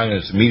under your tongue and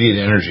it's immediate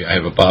energy. I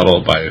have a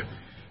bottle by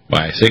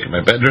my sink in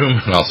my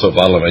bedroom and also a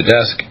bottle on my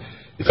desk.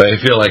 If I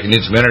feel like I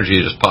need some energy,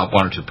 I just pop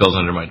 1 or 2 pills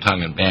under my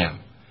tongue and bam.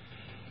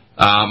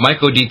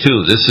 Myco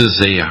D2, this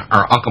is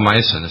our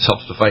oncomycin. This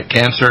helps to fight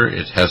cancer.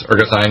 It has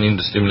ergothioneine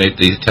to stimulate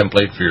the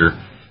template for your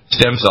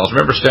stem cells.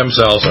 Remember, stem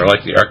cells are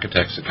like the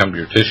architects that come to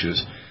your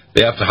tissues.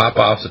 They have to hop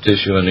off the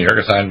tissue, and the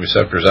ergothioneine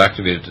receptor is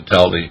activated to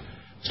tell the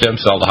stem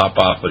cell to hop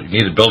off, but you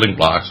need the building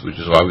blocks, which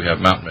is why we have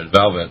Mountain Red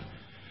Velvet.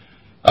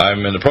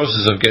 I'm in the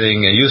process of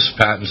getting use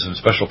patents and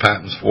special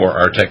patents for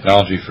our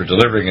technology for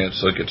delivering it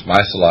so it gets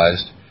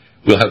micellized.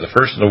 We'll have the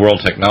first in the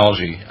world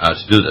technology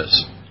to do this.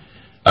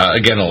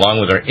 Again,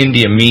 along with our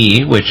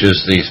IndiaMe, which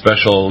is the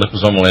special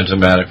liposomal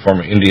enzymatic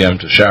form of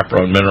indium to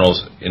chaperone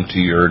minerals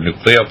into your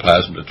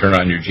nucleoplasm to turn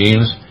on your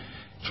genes.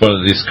 It's one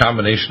of these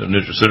combination of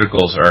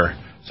nutraceuticals are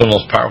some of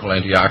the most powerful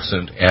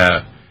antioxidant,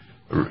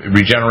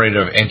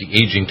 regenerative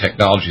anti-aging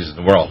technologies in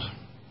the world.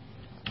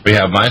 We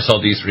have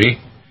MyCell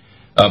D3,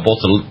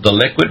 both the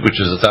liquid,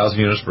 which is 1,000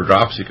 units per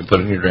drop, so you can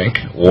put in your drink,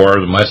 or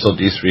the MyCell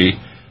D3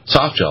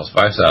 soft gels,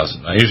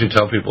 5,000. I usually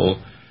tell people,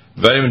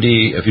 vitamin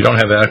D, if you don't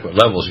have adequate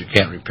levels, you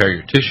can't repair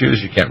your tissues,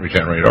 you can't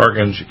regenerate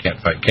organs, you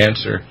can't fight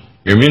cancer,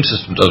 your immune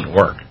system doesn't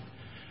work.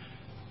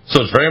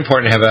 So it's very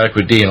important to have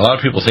adequate D, and a lot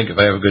of people think if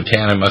I have a good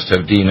tan, I must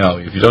have D. No,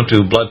 if you don't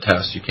do blood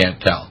tests, you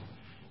can't tell.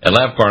 And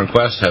LabCorp and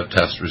Quest have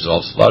test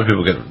results. A lot of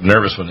people get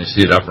nervous when they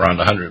see it up around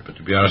 100, but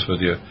to be honest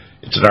with you,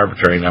 it's an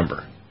arbitrary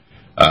number.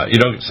 I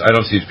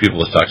don't see people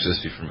with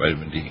toxicity from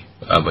vitamin D,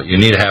 but you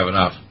need to have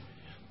enough,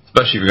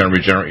 especially if you're going to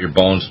regenerate your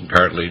bones and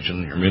cartilage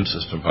and your immune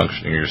system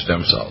functioning, your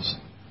stem cells.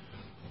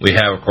 We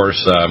have, of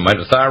course,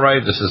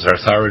 mitothyroid. This is our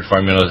thyroid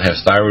formula that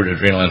has thyroid,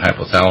 adrenal, and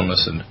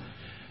hypothalamus, and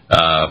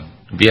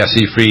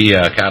BSE-free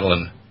cattle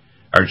in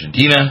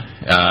Argentina.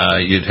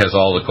 It has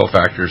all the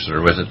cofactors that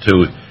are with it,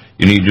 too.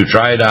 You need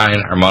nutriiodine,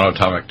 our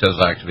monoatomic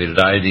Tesla-activated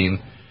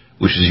iodine,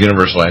 which is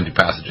universal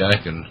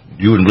antipathogenic, and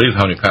you wouldn't believe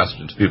how many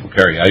pathogens people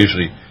carry. I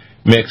usually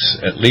mix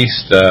at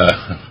least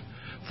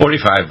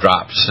 45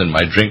 drops in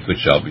my drink,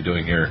 which I'll be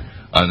doing here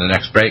on the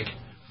next break.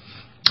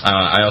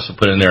 I also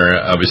put in there,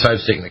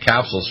 besides taking the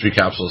capsules, 3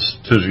 capsules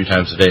 2 or 3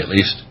 times a day at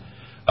least,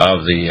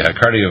 of the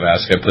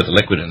cardiovasc, I put the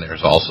liquid in there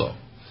also.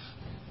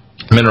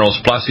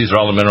 Minerals Plus, these are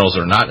all the minerals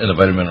that are not in the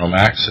Vitamin Mineral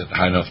Max at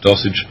high enough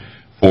dosage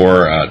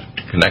for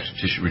connective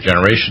tissue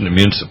regeneration,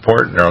 immune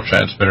support,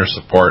 neurotransmitter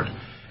support,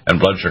 and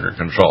blood sugar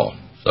control.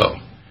 So,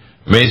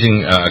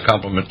 amazing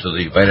complement to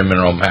the Vitamin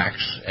Mineral Max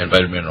and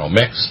Vitamin Mineral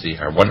Mix,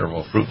 our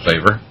wonderful fruit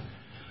flavor.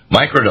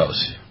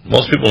 Microdose.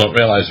 Most people don't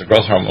realize their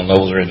growth hormone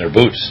levels are in their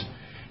boots.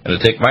 And to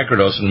take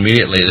microdose and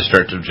immediately to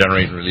start to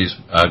generate and release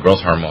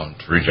growth hormone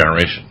for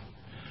regeneration.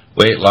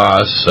 Weight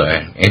loss,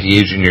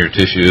 anti-aging your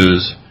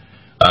tissues.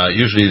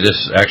 Usually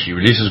this actually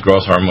releases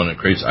growth hormone and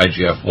creates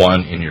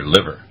IGF-1 in your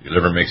liver. Your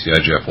liver makes the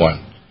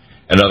IGF-1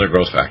 and other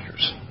growth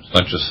factors. It's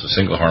not just a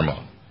single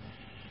hormone.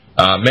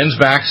 Men's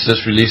Max,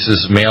 this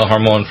releases male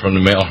hormone from the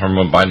male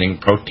hormone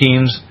binding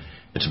proteins.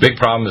 It's a big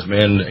problem as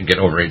men get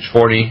over age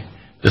 40.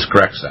 This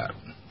corrects that.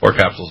 4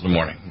 capsules in the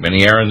morning.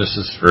 Meniarin, this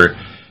is for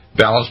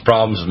balance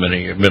problems,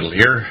 many middle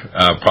ear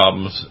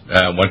problems,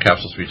 1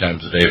 capsule 3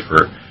 times a day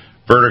for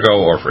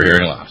vertigo or for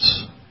hearing loss.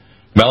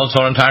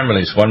 Melatonin time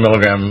release, 1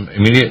 milligram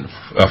immediate,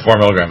 4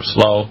 milligrams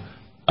slow.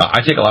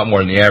 I take a lot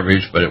more than the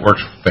average, but it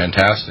works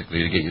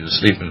fantastically to get you to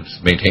sleep and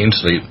maintain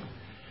sleep.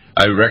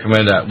 I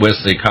recommend that with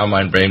the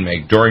Combine Brain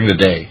Mag during the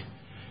day.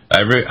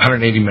 Every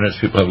 180 minutes,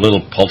 people have a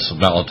little pulse of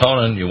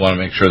melatonin. You want to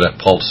make sure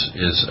that pulse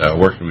is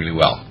working really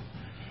well.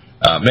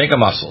 Mega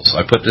Muscles.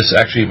 I put this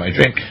actually in my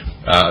drink,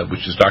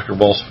 which is Dr.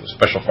 Wolf's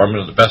special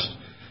formula, the best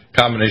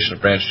combination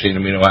of branched-chain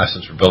amino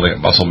acids for building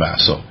up muscle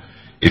mass. So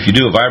if you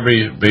do a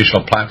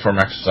vibrational platform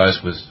exercise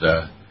with,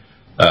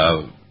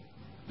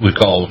 we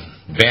call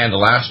band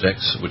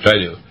elastics, which I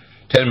do,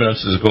 10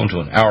 minutes is equivalent to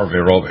an hour of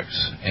aerobics,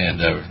 and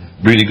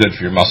really good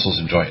for your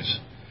muscles and joints.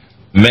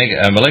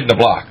 Malignant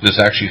block. This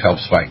actually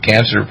helps fight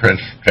cancer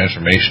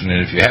transformation,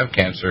 and if you have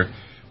cancer,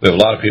 we have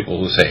a lot of people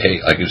who say,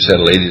 hey, like you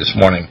said, a lady this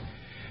morning,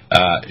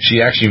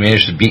 she actually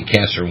managed to beat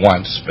cancer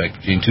once, back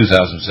between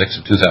 2006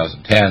 and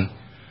 2010,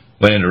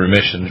 went into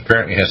remission,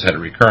 apparently has had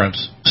a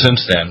recurrence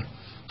since then.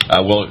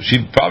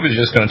 She's probably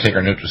just going to take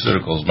our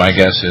nutraceuticals. My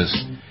guess is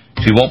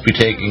she won't be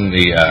taking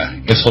the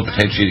insulin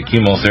potentiated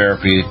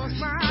chemotherapy,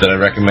 that I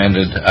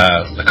recommended.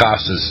 The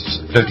cost is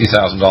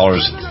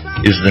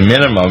 $50,000 is the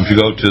minimum. If you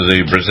go to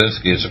the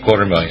Brzezinski, it's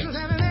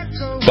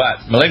 $250,000.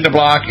 But Malignant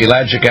Block,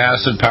 Ellagic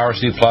Acid, Power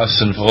C Plus,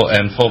 and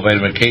full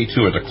vitamin K2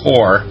 are the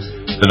core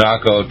to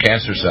knock out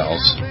cancer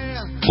cells.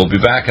 We'll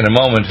be back in a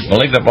moment.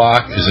 Malignant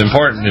Block is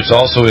important. It's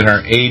also in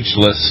our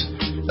ageless,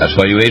 that's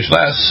why you age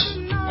less,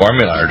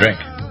 formula or drink.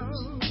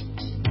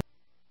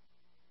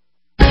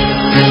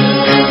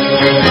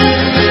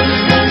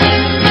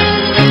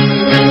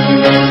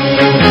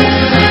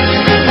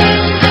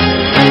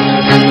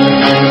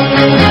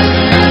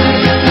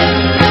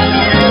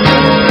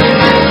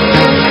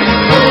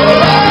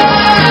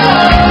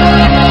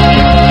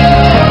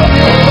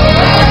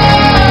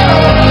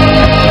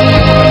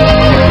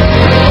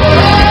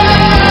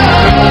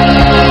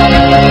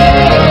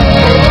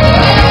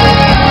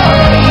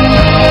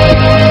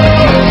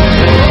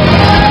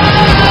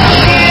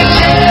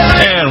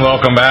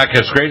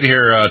 It's great to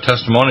hear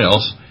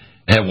testimonials.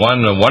 I have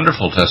one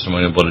wonderful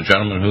testimonial about a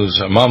gentleman whose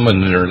mom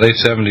in her late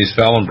 70s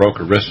fell and broke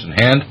her wrist and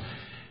hand.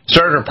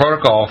 Started a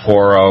protocol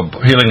for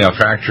healing of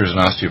fractures and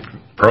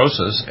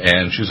osteoporosis,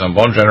 and she was on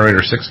bone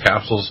generator 6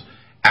 capsules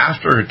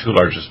after her 2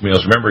 largest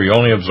meals. Remember, you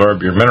only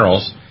absorb your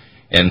minerals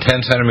in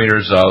 10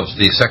 centimeters of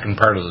the second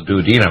part of the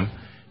duodenum,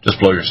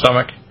 just below your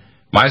stomach.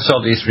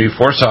 Mycell D3,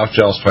 4 soft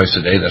gels twice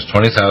a day, that's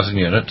 20,000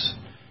 units.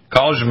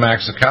 Collagen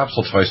Max, a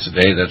capsule twice a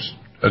day, that's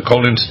a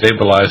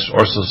choline-stabilized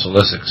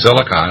orthosilicic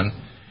silicon.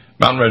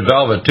 Mountain Red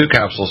Velvet, 2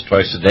 capsules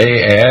twice a day,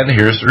 and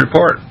here's the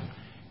report.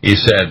 He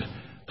said,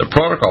 the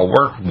protocol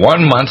worked 1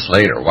 month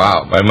later.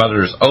 Wow, my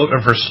mother is out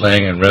of her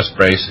sling and wrist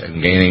brace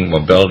and gaining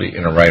mobility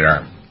in her right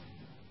arm.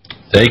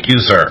 Thank you,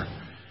 sir.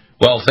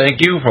 Well, thank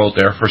you out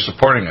there for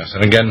supporting us.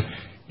 And again,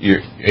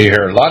 you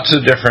hear lots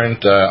of different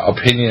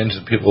opinions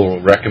of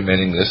people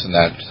recommending this and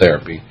that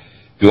therapy.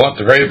 If you want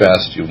the very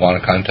best, you want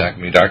to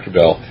contact me, Dr.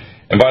 Bill.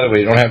 And by the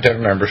way, you don't have to have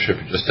a membership.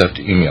 You just have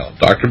to email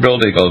Dr. Bill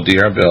Deagle,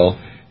 drbill,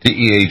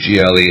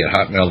 DEAGLE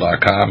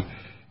 @hotmail.com.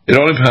 It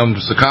only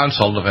becomes the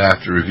consult if I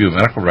have to review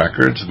medical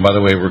records. And by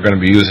the way, we're going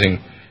to be using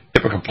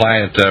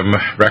HIPAA-compliant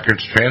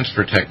records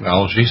transfer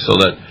technology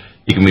so that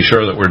you can be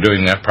sure that we're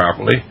doing that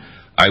properly.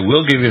 I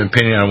will give you an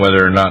opinion on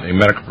whether or not a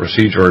medical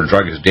procedure or a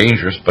drug is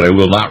dangerous, but I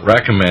will not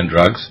recommend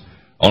drugs.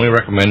 Only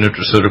recommend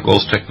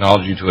nutraceuticals,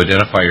 technology to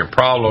identify your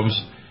problems.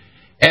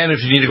 And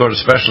if you need to go to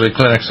specialty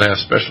clinics, I have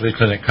specialty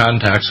clinic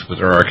contacts with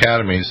our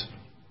academies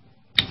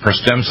for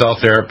stem cell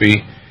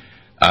therapy,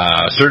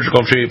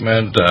 surgical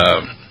treatment.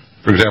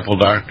 For example,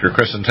 Dr.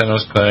 Chris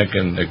Centeno's clinic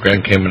in the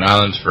Grand Cayman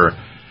Islands for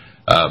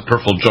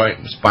peripheral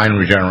joint and spine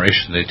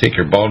regeneration. They take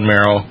your bone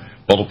marrow,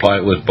 multiply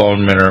it with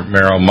bone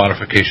marrow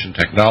modification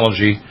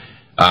technology,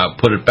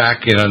 put it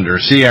back in under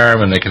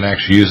C-arm, and they can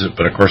actually use it.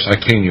 But, of course, I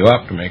clean you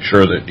up to make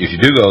sure that if you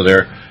do go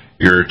there,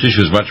 your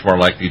tissue is much more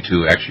likely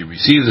to actually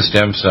receive the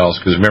stem cells,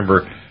 because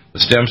remember,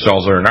 the stem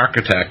cells are an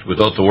architect.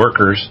 Without the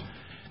workers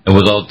and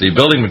without the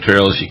building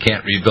materials, you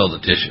can't rebuild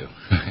the tissue.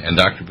 And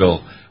Dr.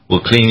 Bill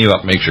will clean you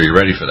up, make sure you're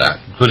ready for that,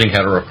 including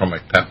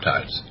heterochromic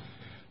peptides.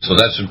 So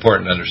that's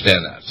important to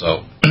understand that.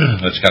 So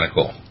that's kind of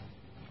cool.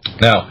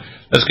 Now,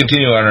 let's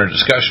continue on our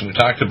discussion. We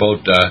talked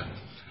about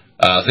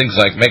things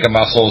like mega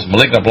muscles,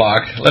 malignant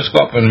block. Let's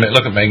go up and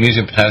look at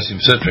magnesium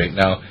potassium citrate.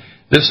 Now,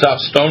 this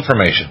stops stone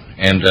formation,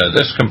 and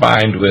this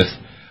combined with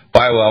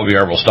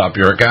Bioavailable will stop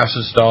uric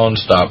acid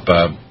stones, stop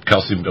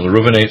calcium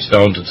bilirubinate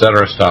stones,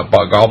 etc., stop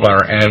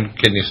gallbladder and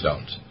kidney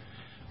stones,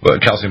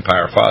 calcium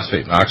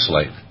pyrophosphate and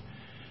oxalate.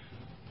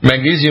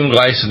 Magnesium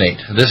glycinate.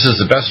 This is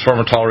the best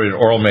form of tolerated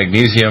oral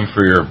magnesium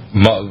for your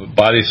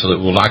body so that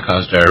it will not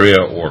cause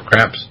diarrhea or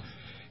cramps.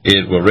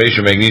 It will raise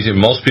your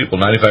magnesium. Most people,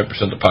 95%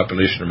 of the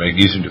population, are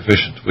magnesium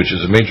deficient, which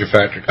is a major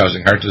factor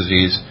causing heart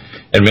disease,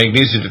 and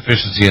magnesium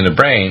deficiency in the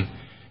brain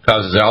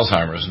causes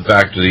Alzheimer's. In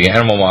fact, the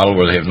animal model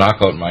where they have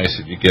knockout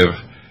mice, if you give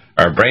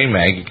our brain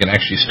mag, you can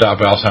actually stop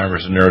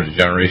Alzheimer's and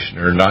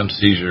neurodegeneration or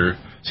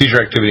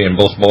seizure activity in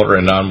both motor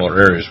and non-motor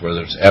areas,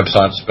 whether it's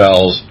absent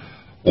spells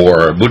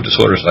or mood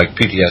disorders like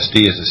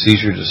PTSD is a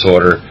seizure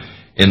disorder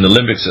in the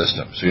limbic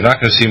system. So you're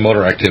not going to see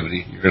motor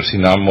activity, you're going to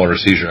see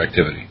non-motor seizure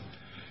activity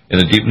in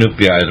the deep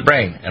nuclei of the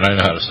brain, and I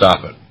know how to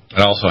stop it.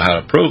 And also how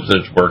to prove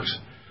that it works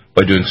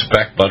by doing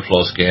SPECT blood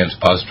flow scans,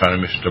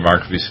 positron emission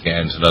tomography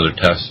scans, and other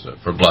tests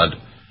for blood.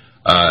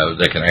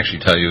 They can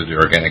actually tell you the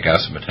organic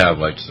acid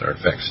metabolites that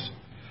are fixed.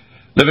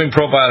 Living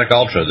Probiotic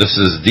Ultra. This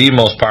is the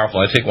most powerful.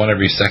 I take one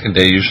every second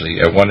day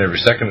usually, one every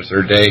second or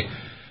third day.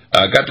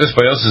 Gut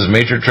dysbiosis is a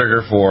major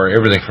trigger for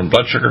everything from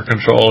blood sugar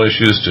control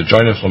issues to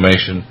joint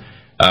inflammation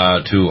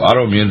to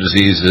autoimmune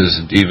diseases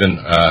and even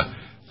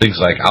things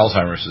like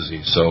Alzheimer's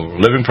disease. So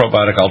Living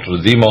Probiotic Ultra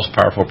is the most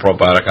powerful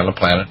probiotic on the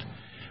planet.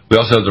 We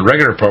also have the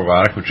regular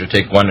probiotic, which I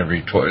take one at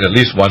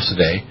least once a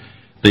day.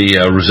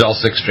 The Roselle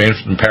 6 strain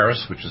from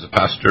Paris, which is a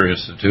Pasteur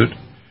Institute.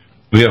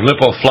 We have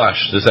Lipo Flush.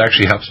 This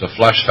actually helps to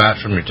flush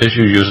fat from your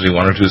tissue, usually 1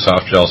 or 2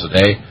 soft gels a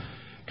day.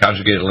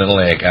 Conjugated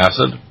linoleic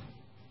acid.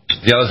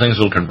 The other things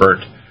will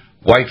convert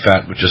white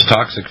fat, which is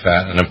toxic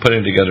fat, and I'm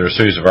putting together a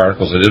series of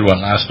articles. I did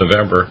one last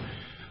November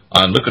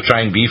on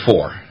leukotriene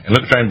B4. And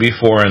leukotriene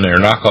B4 in their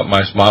knockout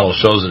mice model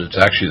shows that it's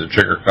actually the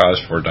trigger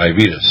cause for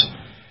diabetes.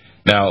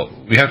 Now,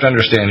 we have to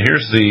understand,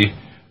 here's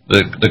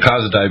the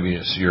cause of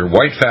diabetes. Your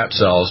white fat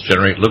cells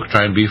generate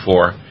leukotriene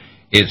B4.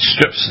 It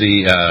strips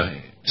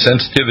the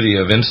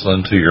sensitivity of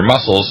insulin to your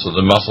muscles, so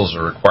the muscles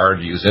are required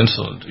to use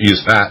insulin, to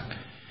use fat.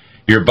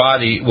 Your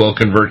body will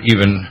convert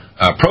even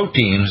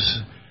proteins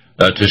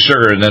to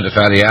sugar and then to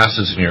fatty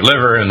acids in your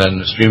liver, and then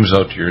it streams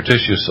out to your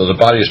tissues. So the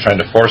body is trying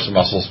to force the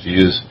muscles to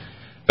use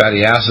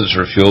fatty acids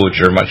for fuel, which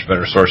are a much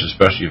better source,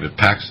 especially if it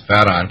packs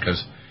fat on,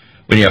 because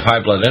when you have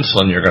high blood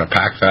insulin, you're going to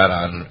pack fat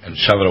on and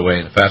shove it away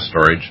in the fat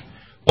storage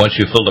once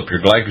you've filled up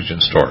your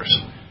glycogen stores.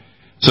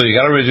 So you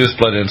got to reduce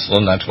blood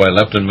insulin. That's why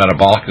leptin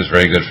metabolic is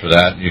very good for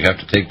that. You have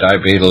to take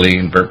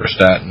diabetalene,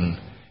 berberstatin,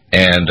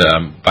 and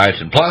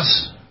biotin plus,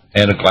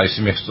 and a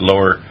glycemics to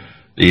lower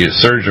the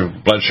surge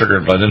of blood sugar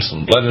and blood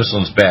insulin. Blood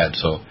insulin is bad,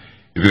 so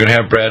if you're going to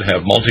have bread,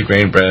 have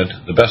multigrain bread.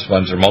 The best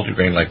ones are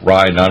multigrain, like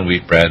rye,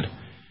 non-wheat bread,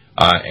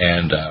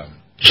 and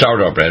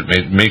sourdough bread.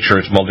 Make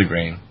sure it's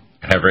multigrain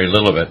and have very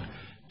little of it.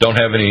 Don't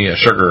have any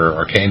sugar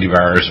or candy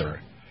bars or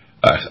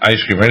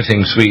ice cream or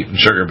anything sweet and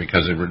sugar,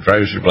 because it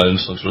drives your blood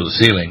insulin through the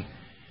ceiling.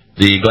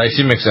 The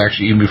glycemics,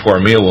 actually, even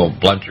before a meal, will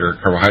blunt your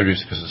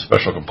carbohydrates because of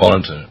special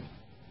components in it.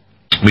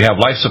 We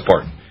have life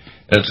support.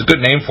 And it's a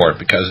good name for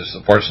it because it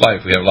supports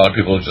life. We have a lot of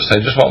people who just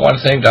say, I just want one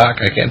thing, Doc.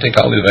 I can't take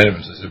all these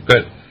vitamins. I said,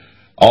 good.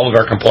 All of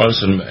our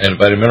components and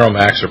Vitamin Mineral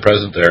Max are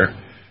present there.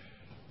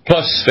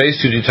 Plus, phase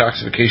 2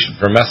 detoxification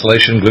for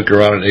methylation,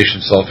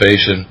 glucuronidation,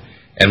 sulfation,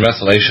 and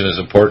methylation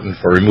is important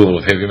for removal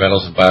of heavy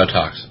metals and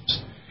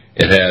biotoxins.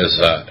 It has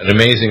an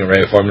amazing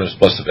array of formulas,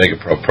 plus the Vega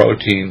Pro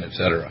protein,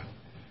 etc.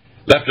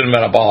 Leptin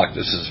metabolic.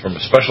 This is from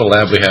a special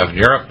lab we have in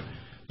Europe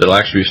that will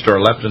actually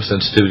restore leptin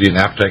sensitivity and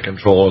appetite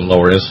control and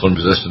lower insulin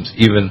resistance,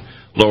 even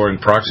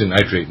lowering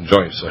peroxynitrate in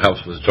joints. So it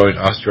helps with joint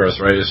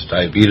osteoarthritis,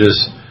 diabetes,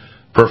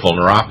 peripheral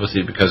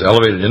neuropathy, because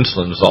elevated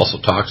insulin is also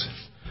toxic.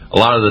 A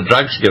lot of the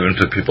drugs given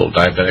to people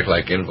diabetic,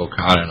 like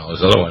Invocan and all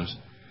those other ones,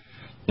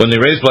 when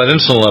they raise blood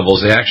insulin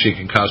levels, they actually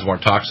can cause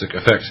more toxic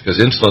effects,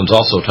 because insulin is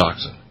also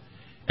toxin.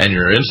 And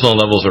your insulin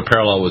levels are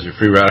parallel with your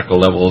free radical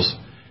levels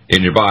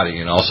in your body,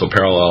 and also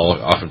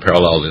often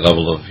parallel the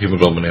level of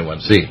hemoglobin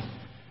A1C.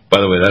 By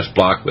the way, that's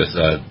blocked with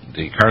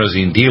the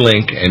carnosine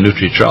D-link, and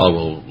NutriMedical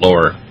will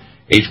lower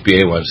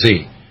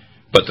HbA1c.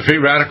 But the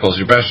free radicals,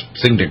 your best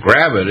thing to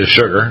grab it is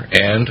sugar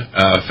and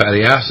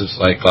fatty acids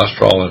like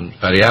cholesterol and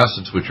fatty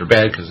acids, which are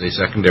bad because they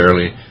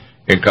secondarily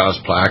can cause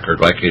plaque or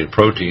glycated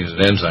proteins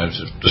and enzymes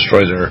that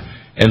destroy their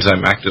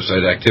enzyme active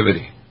site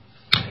activity.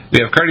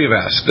 We have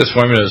Cardiovasc. This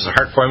formula is the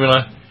heart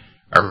formula.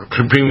 Our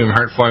premium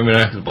heart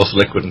formula is both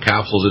liquid and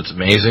capsules. It's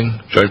amazing.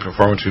 Joint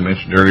performance we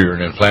mentioned earlier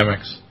in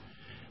Inflamex.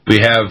 We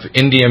have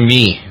Indium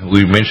Me.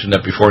 We mentioned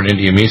that before in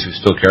Indium Me, so we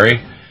still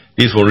carry.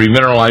 These will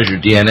remineralize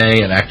your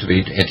DNA and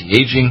activate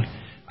anti-aging.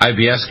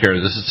 IBS care.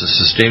 This is a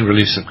sustained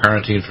release of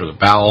carnitine for the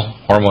bowel.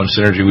 Hormone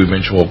synergy we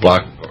mentioned will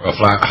block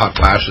hot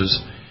flashes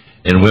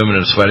in women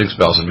and sweating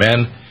spells in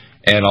men,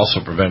 and also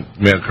prevent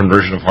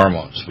conversion of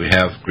hormones. We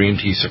have Green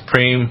Tea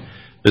Supreme.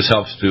 This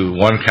helps to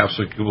 1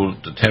 capsule equal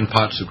to 10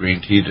 pots of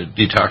green tea to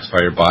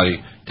detoxify your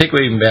body, take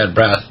away even bad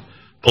breath,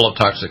 pull up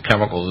toxic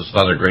chemicals. It's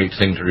another great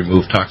thing to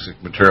remove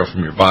toxic material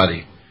from your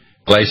body.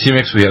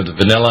 Glycemics, we have the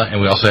vanilla,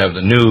 and we also have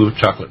the new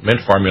chocolate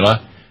mint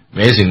formula.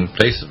 Amazing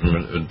taste of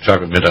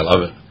chocolate mint, I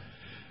love it.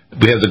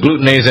 We have the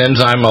glutenase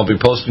enzyme. I'll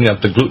be posting up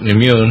the Gluten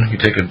Immune. You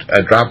take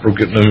a drop of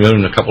Gluten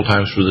Immune a couple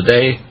times through the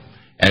day,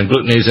 and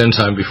glutenase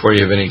enzyme before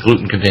you have any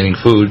gluten-containing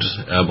foods,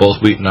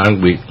 both wheat and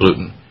non-wheat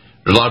gluten.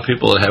 There's a lot of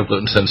people that have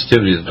gluten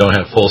sensitivity that don't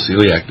have full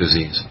celiac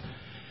disease.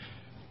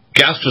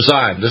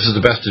 Gastrozyme, this is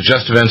the best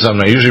digestive enzyme.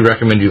 I usually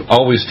recommend you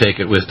always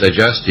take it with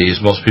Digestes.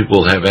 Most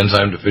people that have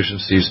enzyme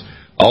deficiencies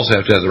also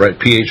have to have the right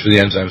pH for the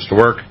enzymes to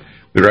work.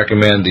 We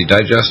recommend the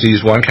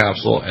Digestes 1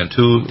 capsule and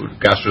 2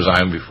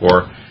 Gastrozyme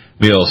before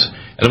meals.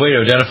 And the way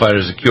to identify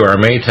it is a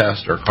QRMA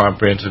test or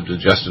comprehensive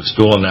digestive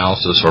stool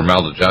analysis or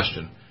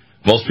maldigestion.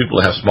 Most people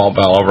that have small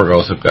bowel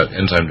overgrowth have got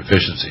enzyme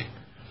deficiency.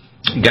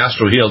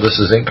 GastroHeal, this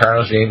is zinc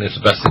carnosine. It's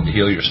the best thing to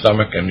heal your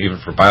stomach and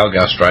even for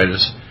biogastritis,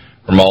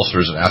 from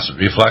ulcers and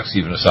acid reflux,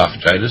 even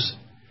esophagitis.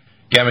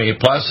 Gamma E+,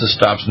 this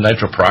stops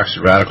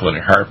nitroperoxy radical in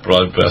your heart,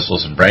 blood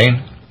vessels, and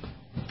brain.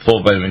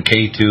 Full vitamin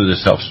K2,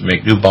 this helps to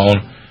make new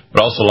bone,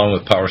 but also along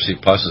with Power C+,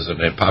 is an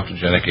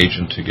apoptogenic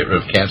agent to get rid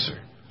of cancer.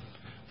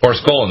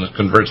 Forskolin, it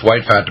converts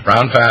white fat to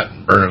brown fat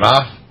and burn it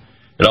off.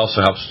 It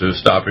also helps to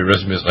stop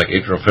arrhythmias like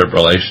atrial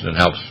fibrillation and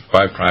helps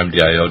 5'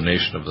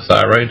 deiodination of the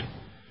thyroid.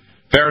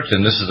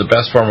 Ferritin, this is the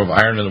best form of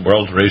iron in the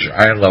world to raise your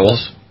iron levels.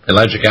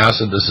 Ellagic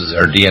acid, this is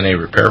our DNA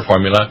repair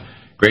formula,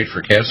 great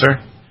for cancer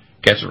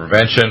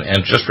prevention,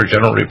 and just for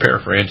general repair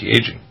for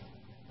anti-aging.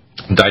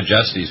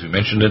 Digestes, we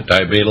mentioned it,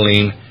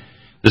 diabetalene.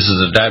 This is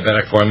a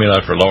diabetic formula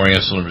for lowering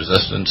insulin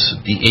resistance.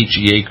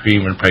 DHEA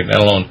cream and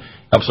pregnenolone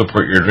help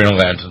support your adrenal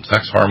glands and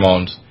sex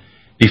hormones.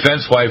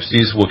 Defense wipes,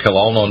 these will kill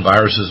all known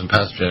viruses and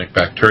pathogenic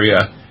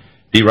bacteria.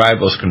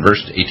 D-ribose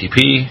converts to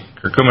ATP.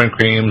 Curcumin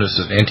cream, this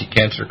is an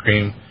anti-cancer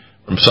cream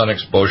from sun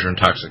exposure and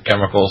toxic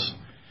chemicals.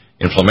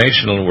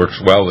 inflammation. It works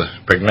well with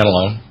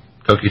pregnenolone.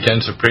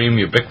 CoQ10 Supreme,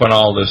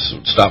 ubiquinol. This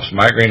stops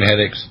migraine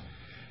headaches,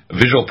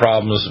 visual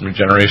problems, and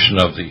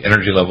regeneration of the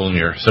energy level in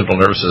your central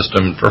nervous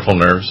system and peripheral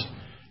nerves.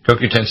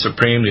 CoQ10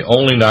 Supreme, the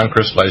only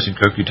non-crystallizing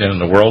CoQ10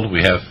 in the world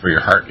we have for your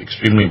heart.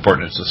 Extremely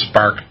important. It's a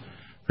spark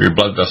for your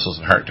blood vessels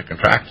and heart to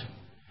contract.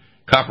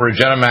 Copper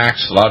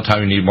Regenamax. A lot of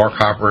time you need more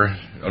copper.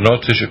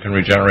 No tissue can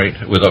regenerate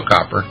without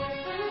copper.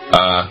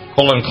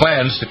 Colon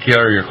Cleanse to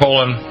clear your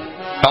colon.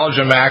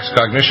 Collagen Max,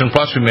 Cognition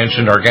Plus we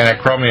mentioned,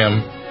 organic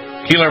chromium.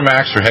 Keeler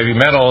Max for heavy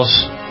metals.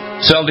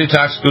 Cell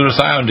Detox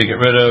Glutathione to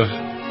get rid of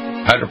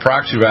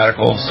hydroperoxy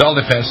radicals. Cell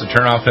Defense to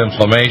turn off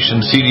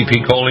inflammation.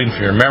 CDP Choline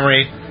for your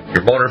memory,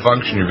 your motor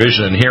function, your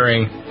vision and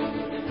hearing.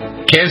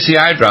 KNC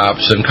Eye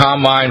Drops and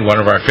Calm Mind, one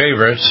of our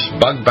favorites.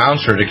 Bug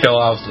Bouncer to kill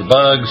off the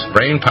bugs.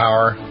 Brain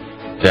Power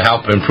to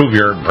help improve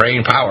your brain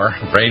power.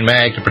 Brain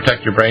Mag to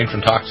protect your brain from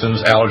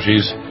toxins,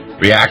 allergies,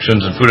 reactions,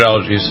 and food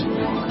allergies.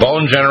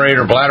 Bone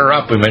Generator, Bladder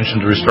Up, we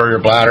mentioned to restore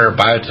your bladder.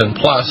 Biotin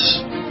Plus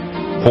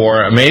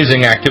for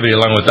amazing activity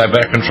along with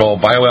diabetic control.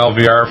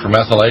 BioLVR for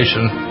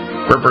methylation.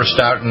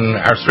 Berberstatin,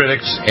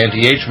 Arthritis,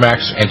 Anti-Age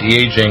Max,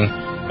 Antiaging,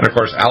 and of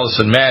course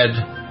Allison Med.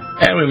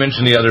 And we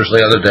mentioned the others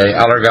the other day,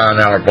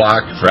 Allergon,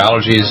 Allerblock for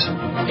allergies,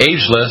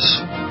 Ageless,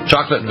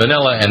 Chocolate and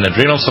Vanilla, and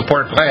Adrenal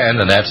Support Gland,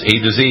 and that's A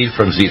to Z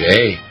from Z to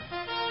A.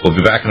 We'll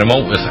be back in a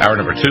moment with hour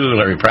number 2,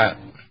 Larry Pratt.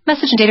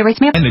 Message and data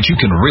rates may... And that you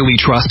can really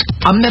trust.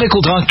 A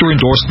medical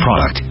doctor-endorsed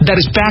product that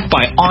is backed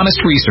by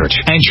honest research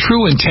and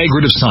true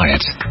integrative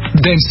science.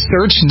 Then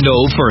search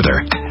no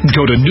further.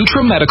 Go to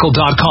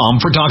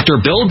NutriMedical.com for Dr.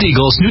 Bill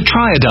Deagle's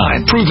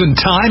Nutriodine, proven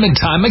time and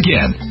time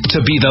again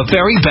to be the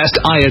very best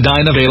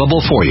iodine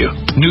available for you.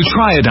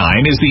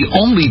 Nutriodine is the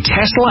only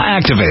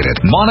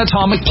Tesla-activated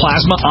monatomic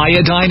plasma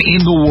iodine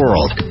in the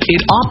world.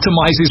 It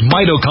optimizes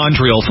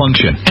mitochondrial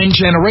function and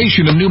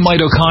generation of new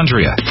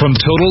mitochondria, from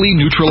totally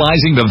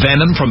neutralizing the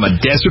venom from a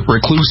desert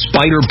recluse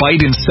spider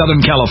bite in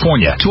Southern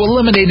California to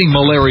eliminating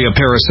malaria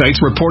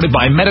parasites reported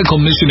by medical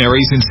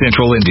missionaries in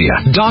Central India.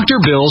 Dr.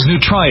 Bill's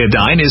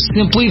Nutriodine is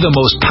simply the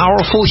most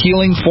powerful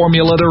healing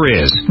formula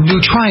there is.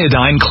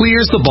 Nutriodine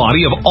clears the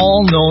body of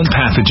all known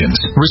pathogens,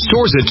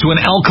 restores it to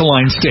an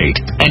alkaline state,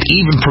 and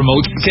even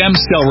promotes stem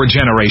cell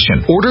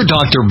regeneration. Order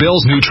Dr.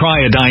 Bill's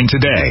Nutriodine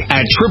today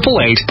at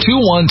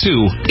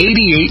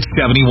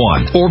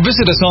 888-212-8871 or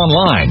visit us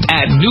online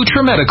at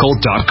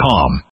NutriMedical.com.